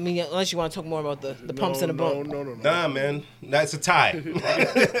 I mean, unless you want to talk more about the pumps and the bump. No. Nah, man. That's a tie.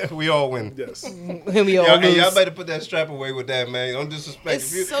 We all win. Yes. When we all Hey, lose. y'all better put that strap away with that, man. Don't disrespect.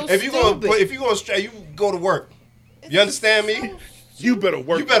 It's if you so if you gonna stupid. if you gonna strap, you go to work. You understand me? You better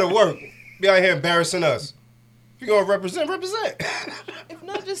work. You better work. Be out here embarrassing us. If you gonna represent. If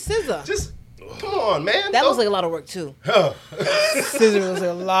not, just scissor. Just come on, man. That was like a lot of work, too. Huh. Scissor was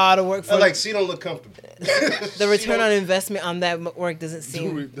a lot of work. For Like she don't look comfortable. the return on investment on that work doesn't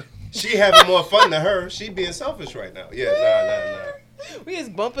seem. She having more fun than her. She being selfish right now. Yeah, nah. We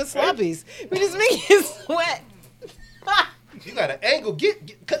just bumping sloppies. We just making sweat. You got an angle.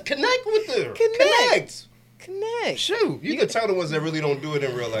 Connect with her. Connect. Shoot, you can tell the ones that really don't do it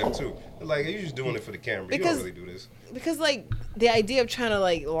in real life too. They're like, you're just doing it for the camera. You Because- don't really do this. Because like the idea of trying to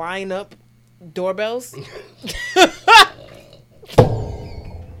like line up doorbells.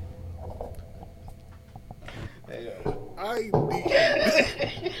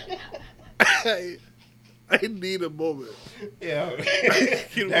 Hey, I need a moment. yeah.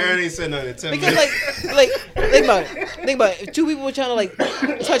 Darren ain't said nothing in 10 Because minutes. like think about it. Think about it. If two people were trying to like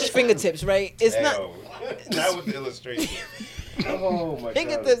touch fingertips, right? It's not. Not with the illustration. Oh my god.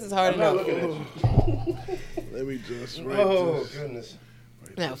 Fingertips is hard I'm not enough. looking at you. Let me just write Oh this. goodness.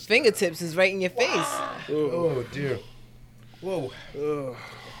 Now fingertips is right in your face. Oh dear. Whoa. Ugh.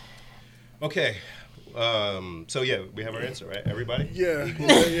 Okay. So yeah, we have our answer, right? Everybody? Yeah.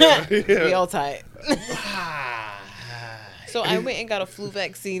 We all tired. So I went and got a flu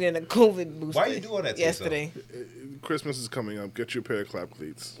vaccine and a COVID booster. Why you do all that to yesterday? Christmas is coming up. Get you a pair of clap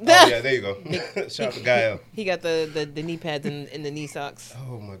cleats. Oh yeah, there you go. Shout out to Gael. He got the knee pads and the knee socks.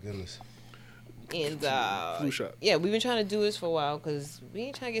 Oh my goodness. And Flu shot. yeah, we've been trying to do this for a while because we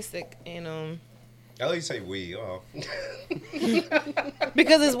ain't trying to get sick. And I like you say we. Oh.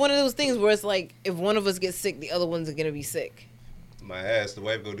 because it's one of those things where it's like if one of us gets sick, the other ones are gonna be sick. My ass, the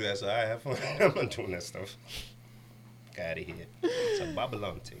wife go do that, so I have fun. I'm not doing that stuff. Get out of here. It's a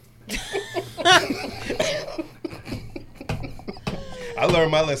Babylon team. I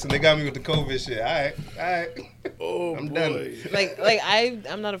learned my lesson. They got me with the COVID shit. All right. Oh, I'm boy. done. like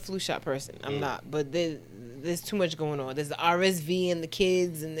I'm not a flu shot person. I'm not. But there's too much going on. There's the RSV and the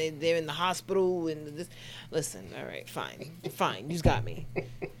kids, and they're in the hospital and this. Listen, all right, fine. You got me.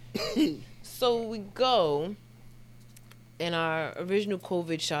 So we go, and our original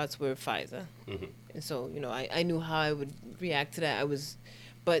COVID shots were Pfizer, and so I knew how I would react to that.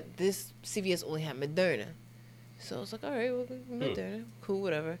 But this CVS only had Moderna, so I was like, all right, well, Moderna, cool,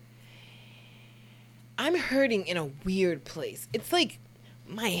 whatever. I'm hurting in a weird place. It's like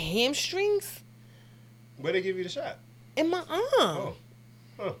my hamstrings Where they give you the shot? and my arm. Oh.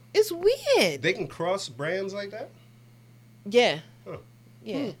 Huh. It's weird. They can cross brands like that? Yeah. Huh.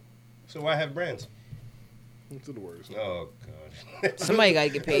 Yeah. So why have brands? That's the worst. Oh, God. Somebody gotta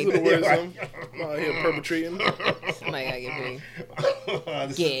get paid. That's the worst. I'm out here perpetrating. Somebody gotta get paid.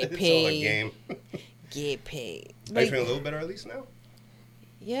 This Get it's all a paid. game. Get paid. Are you Like, feeling a little better at least now?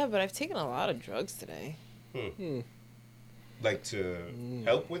 yeah, but I've taken a lot of drugs today. Like to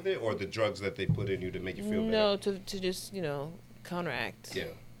help with it, or the drugs that they put in you to make you feel No, better? to just counteract. Yeah.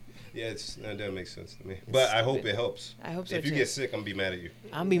 Yeah, that makes sense to me. But I hope it helps. I hope so If you too. get sick, I'm gonna be mad at you.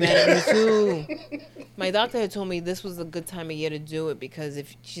 I'll be mad at you too. My doctor had told me this was a good time of year to do it because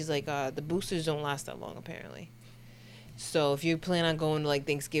if she's like the boosters don't last that long apparently. So if you plan on going to like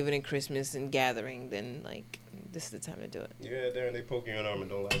Thanksgiving and Christmas and gathering, then like this is the time to do it. Yeah, Darren, they poke you in the arm and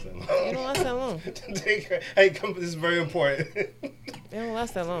don't last that long. They don't last that long. This is very important. They don't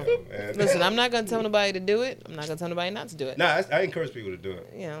last that long. Man. Listen, I'm not gonna tell nobody to do it. I'm not gonna tell nobody not to do it. Nah, I encourage people to do it.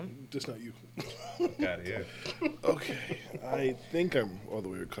 You know. Just not you. Got it, yeah. Okay. I think I'm all the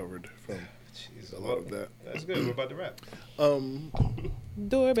way recovered from Jeez, a lot of that. That's good. We're about to wrap.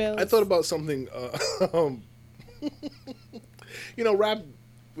 Doorbells. I thought about something. Rap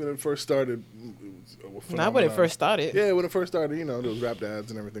when it first started. Not when it first started. Yeah, when it first started, you know, there was rap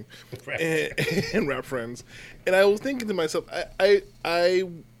dads and everything, and rap friends. And I was thinking to myself, I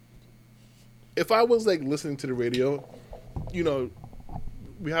if I was like listening to the radio, you know,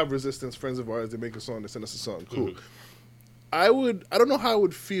 we have Resistance, friends of ours. They make a song, they send us a song. Cool. Mm-hmm. I don't know how I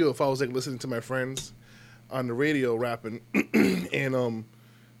would feel if I was like listening to my friends on the radio rapping, and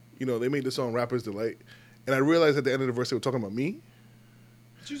you know, they made the song "Rapper's Delight," and I realized at the end of the verse they were talking about me.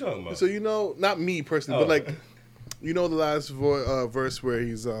 What you talking about? So you know, not me personally, but like, you know, the last verse where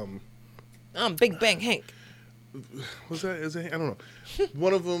he's I'm Big Bang Hank. what's that? Is it? I don't know.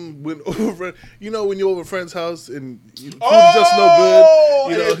 One of them went over. You know, when you're over a friend's house and food is just no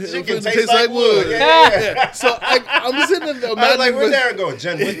good. You know, chicken it tastes like wood. Yeah. So I'm sitting there I was imagining. like, where's Darren going?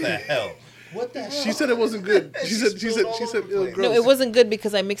 Jen, what the hell? What the hell? She said it wasn't good. She said it was gross. No, it wasn't good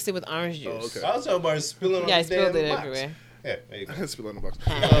because I mixed it with orange juice. Oh, okay. I was talking about spilling on Yeah, I the spilled damn it box. everywhere. Yeah, there you go. Spill on the box.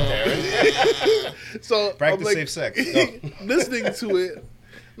 Darren. So Practice I'm like, safe sex. No. listening to it,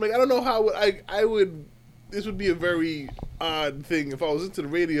 I'm like, I don't know how I would. This would be a very odd thing if I was into the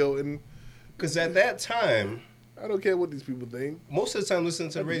radio, and Because at that time, I don't care what these people think. most of the time listening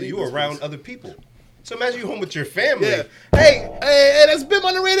to the I radio, believe you were this around place. other people. So imagine you home with your family. Yeah. Hey, That's Bim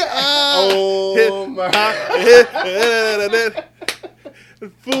on the radio. oh my.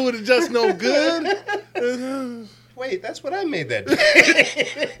 Food is just no good. Wait, that's what I made that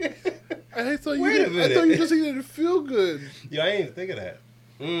day. I thought you Wait a did. I minute. thought you just needed to feel good. Yo, I ain't even think of that.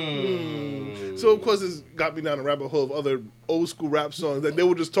 So of course it's got me down a rabbit hole of other old school rap songs that they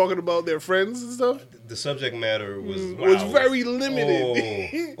were just talking about their friends and stuff. The subject matter was Was very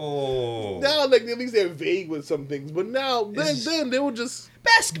limited. Oh. Now, like at least they're vague with some things, but now then they were just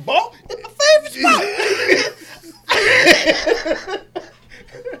Basketball is my favorite sport.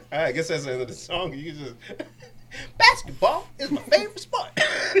 I guess that's the end of the song. You can just basketball is my favorite sport.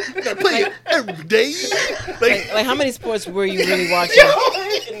 I play it every day. Like how many sports were you really watching?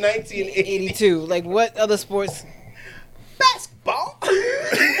 In 1980, 82. Like what other sports? basketball.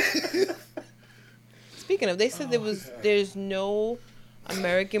 Speaking of, they said there's no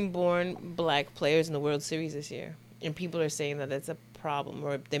American-born black players in the World Series this year, and people are saying that that's a problem,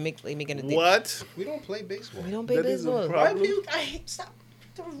 or they making a What? We don't play baseball. We don't play That is a baseball. problem. Why people? I hate stop.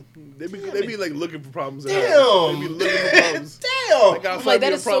 They be like looking for problems. Damn. They be looking for problems. Damn. Like, I'm like,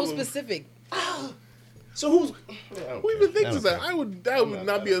 that is so specific. So who's? Who even thinks of that? That would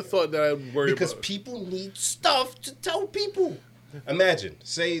not be a thought that I would worry Because about. people need stuff to tell people. Imagine,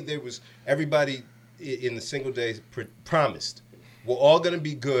 say there was everybody in the single day promised we're all going to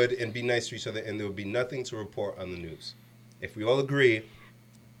be good and be nice to each other, and there would be nothing to report on the news. If we all agree,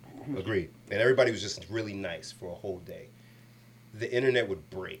 and everybody was just really nice for a whole day, the internet would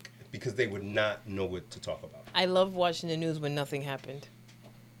break because they would not know what to talk about. I love watching the news when nothing happened.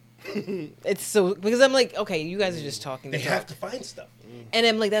 It's so because I'm like, okay, you guys are just talking. They have to find stuff. And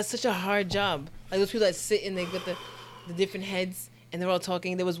I'm like, that's such a hard job. Like those people that sit and they get the different heads and they're all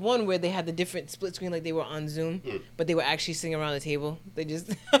talking. There was one where they had the different split screen, like they were on Zoom, but they were actually sitting around the table. They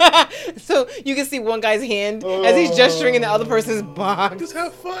just so you can see one guy's hand as he's gesturing in the other person's box. Just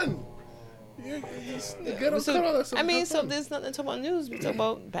have fun. Cut all that stuff. I mean, Have so fun. there's nothing to talk about news. We talk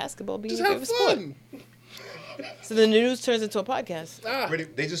about basketball being Just your have favorite sport. fun. So the news turns into a podcast.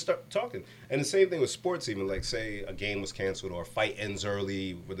 They just start talking. And the same thing with sports, even like say a game was canceled or a fight ends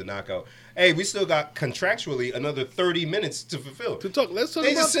early with a knockout. Hey, we still got contractually another 30 minutes to fulfill. To talk. Let's talk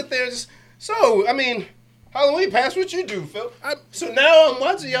They about. just sit there and just, so, I mean, Halloween pass, what you do, Phil? So now I'm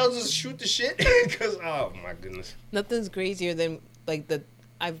watching y'all just shoot the shit because, oh my goodness. Nothing's crazier than like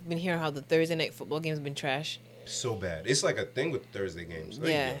I've been hearing how the Thursday night football games have been trash. So bad. It's like a thing with Thursday games. Like,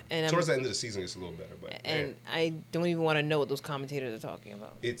 Yeah, and towards the end of the season, it's a little better, but And man, I don't even want to know what those commentators are talking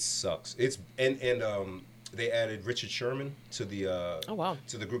about. it sucks. It's and they added Richard Sherman to the Oh, wow.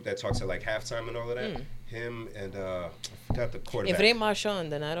 to the group that talks at like halftime and all of that. Him and I forgot the quarterback. If it ain't Marshawn,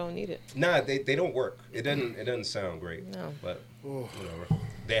 then I don't need it. Nah, they don't work. It doesn't sound great. No. But whatever.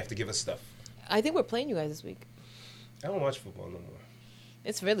 They have to give us stuff. I think we're playing you guys this week. I don't watch football no more.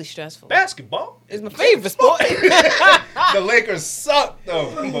 It's really stressful. Basketball It's my favorite sport. The Lakers suck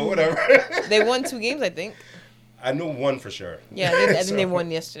though, but whatever. They won 2 games, I think. I know one for sure. Yeah, I think they won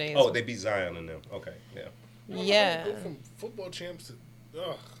yesterday. Oh, they beat Zion and them. Okay, yeah. Yeah. Go from football champs to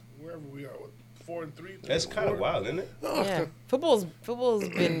wherever we are. What, 4-3. That's kind of wild, isn't it? Yeah. Football's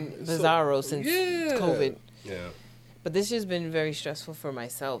been bizarro since COVID. Yeah. But this year's been very stressful for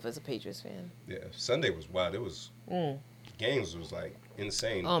myself as a Patriots fan. Yeah. Sunday was wild. It was games was like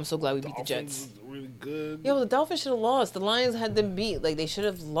insane. Oh, I'm so glad we beat the Dolphins Jets. was really good. Yo, the Dolphins should have lost. The Lions had them beat. Like, they should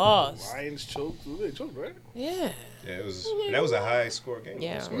have lost. Lions choked. They choked, right? Yeah. Yeah, it was. And that was a high score game.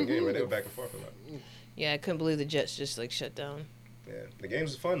 Yeah. Scoring game, right? They were back and forth a lot. Yeah, I couldn't believe the Jets just, like, shut down. Yeah, the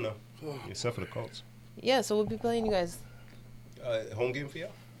games are fun though, except for the Colts. Yeah, so we'll be playing you guys. Home game for y'all?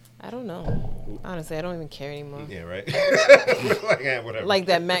 I don't know. Honestly, I don't even care anymore. Yeah, right. Like, yeah, whatever. Like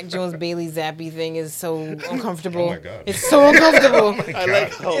that Mac Jones Bailey Zappy thing is so uncomfortable. Oh my God. It's so uncomfortable. I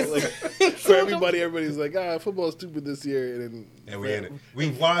like how like It's for so everybody's like, football's stupid this year, and then Yeah, we in it. We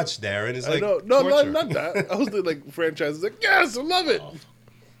watched Darren. It's I like know, torture. not that. I was like franchises like, yes, I love it.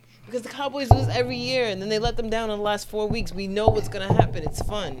 Because the Cowboys lose every year, and then they let them down in the last 4 weeks. We know what's gonna happen. It's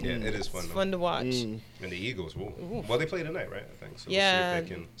fun. Yeah, it is fun. It's Though. fun to watch. And the Eagles, well, they play tonight, right? I think so. Yeah, We'll see if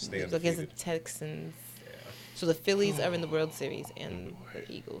they can stay against the undefeated. Texans. So the Phillies are in the World Series, and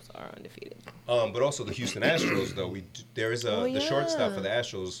the Eagles are undefeated. But also the Houston Astros, though. There is Oh, the shortstop yeah. for the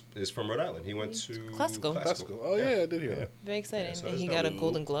Astros is from Rhode Island. He went to Classical. Classical. Oh yeah, I did hear that. Very exciting. Yeah, so and it's he not got a really-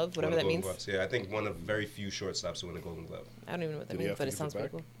 Golden Glove, whatever that One of the means. Golden Gloves. Yeah, I think one of very few shortstops to win a Golden Glove. I don't even know what that Did he means, have but to it give sounds it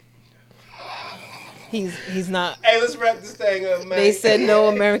pretty back? cool. He's not. Hey, let's wrap this thing up, man. They said no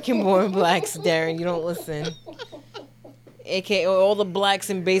American-born blacks, Darren. You don't listen. AKA all the blacks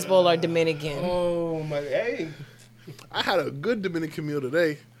in baseball are Dominican. Oh my! Hey, I had a good Dominican meal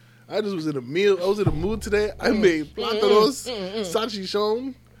today. I just was in a meal. I was in a mood today. I made plátanos,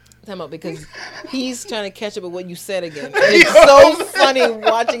 salchichon. Time out because he's trying to catch up with what you said again. And it's so funny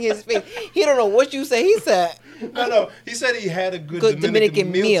watching his face. He don't know what you say. He said, no. He said he had a good Dominican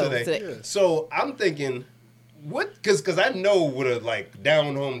Dominican meal today. today. So I'm thinking, what? Because I know what a like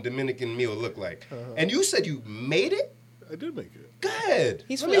down home Dominican meal look like. And you said you made it. I did make it. Go ahead.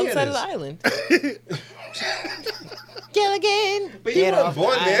 he's Let from me hear outside of the this. island. Gilligan. But you Get weren't off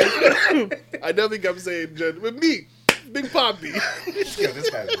born the there. island. I definitely kept saying, Jen, with me, Big Poppy. Yo, this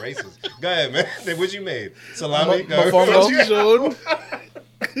guy's racist. Go ahead, man. Then what you made? Salami. Mofongo. Salchichon,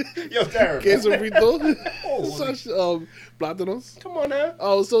 Yo, Darren. queso frito, Oh, plátanos. come on now.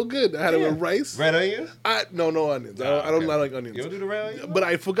 Oh, it was so good. I had it with rice. Red onions? No onions. I don't like onions. You don't do the red onions? But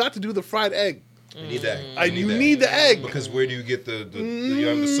I forgot to do the fried egg. You need that. You need the egg. Because where do you get the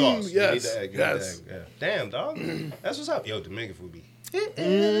sauce? yes, You need the egg. You yes. need the egg. Yeah. Damn, dog. That's what's up. Yo, Dominican food be.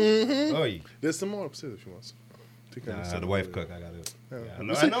 Oh, yeah. There's some more upstairs if you want some. Take care of Nah, some the more. wife cook. I got it. Yeah, I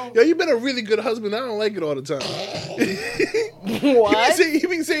know. See, I know. Yo, you've been a really good husband. I don't like it all the time. What? You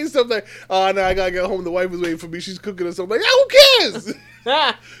be saying stuff like, "Oh no, I gotta get home. The wife is waiting for me. She's cooking or something." Like, who cares?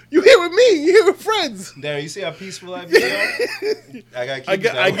 You here with me? You here with friends? Darren, you see how peaceful I be? Dog? I gotta keep I it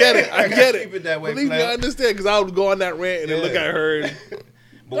get, that I way. get it. I get it. Keep it that way, Believe me, player. I understand because I would go on that rant and then look Yeah. at her. And,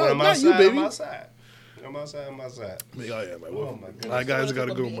 But No, when I'm not outside, you, baby. I'm outside. I'm outside. I'm outside. like, oh yeah, my Oh my goodness. my guys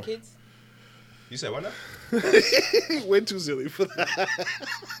gotta go. Meeting kids? You said what now? Way too silly for that.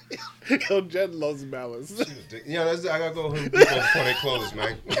 Yo, Jen loves balance. Yeah, I gotta go Home Depot before they close,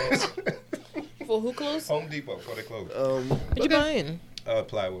 man. For who close? Home Depot before they close. What you buying?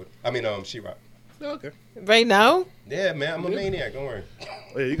 Plywood. I mean, sheetrock. Okay. Right now? Yeah, man, I'm a maniac. Don't worry.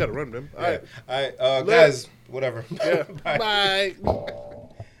 Oh yeah, you gotta run, man. All Yeah. right. All right, guys. Whatever. Yeah. Bye. Bye.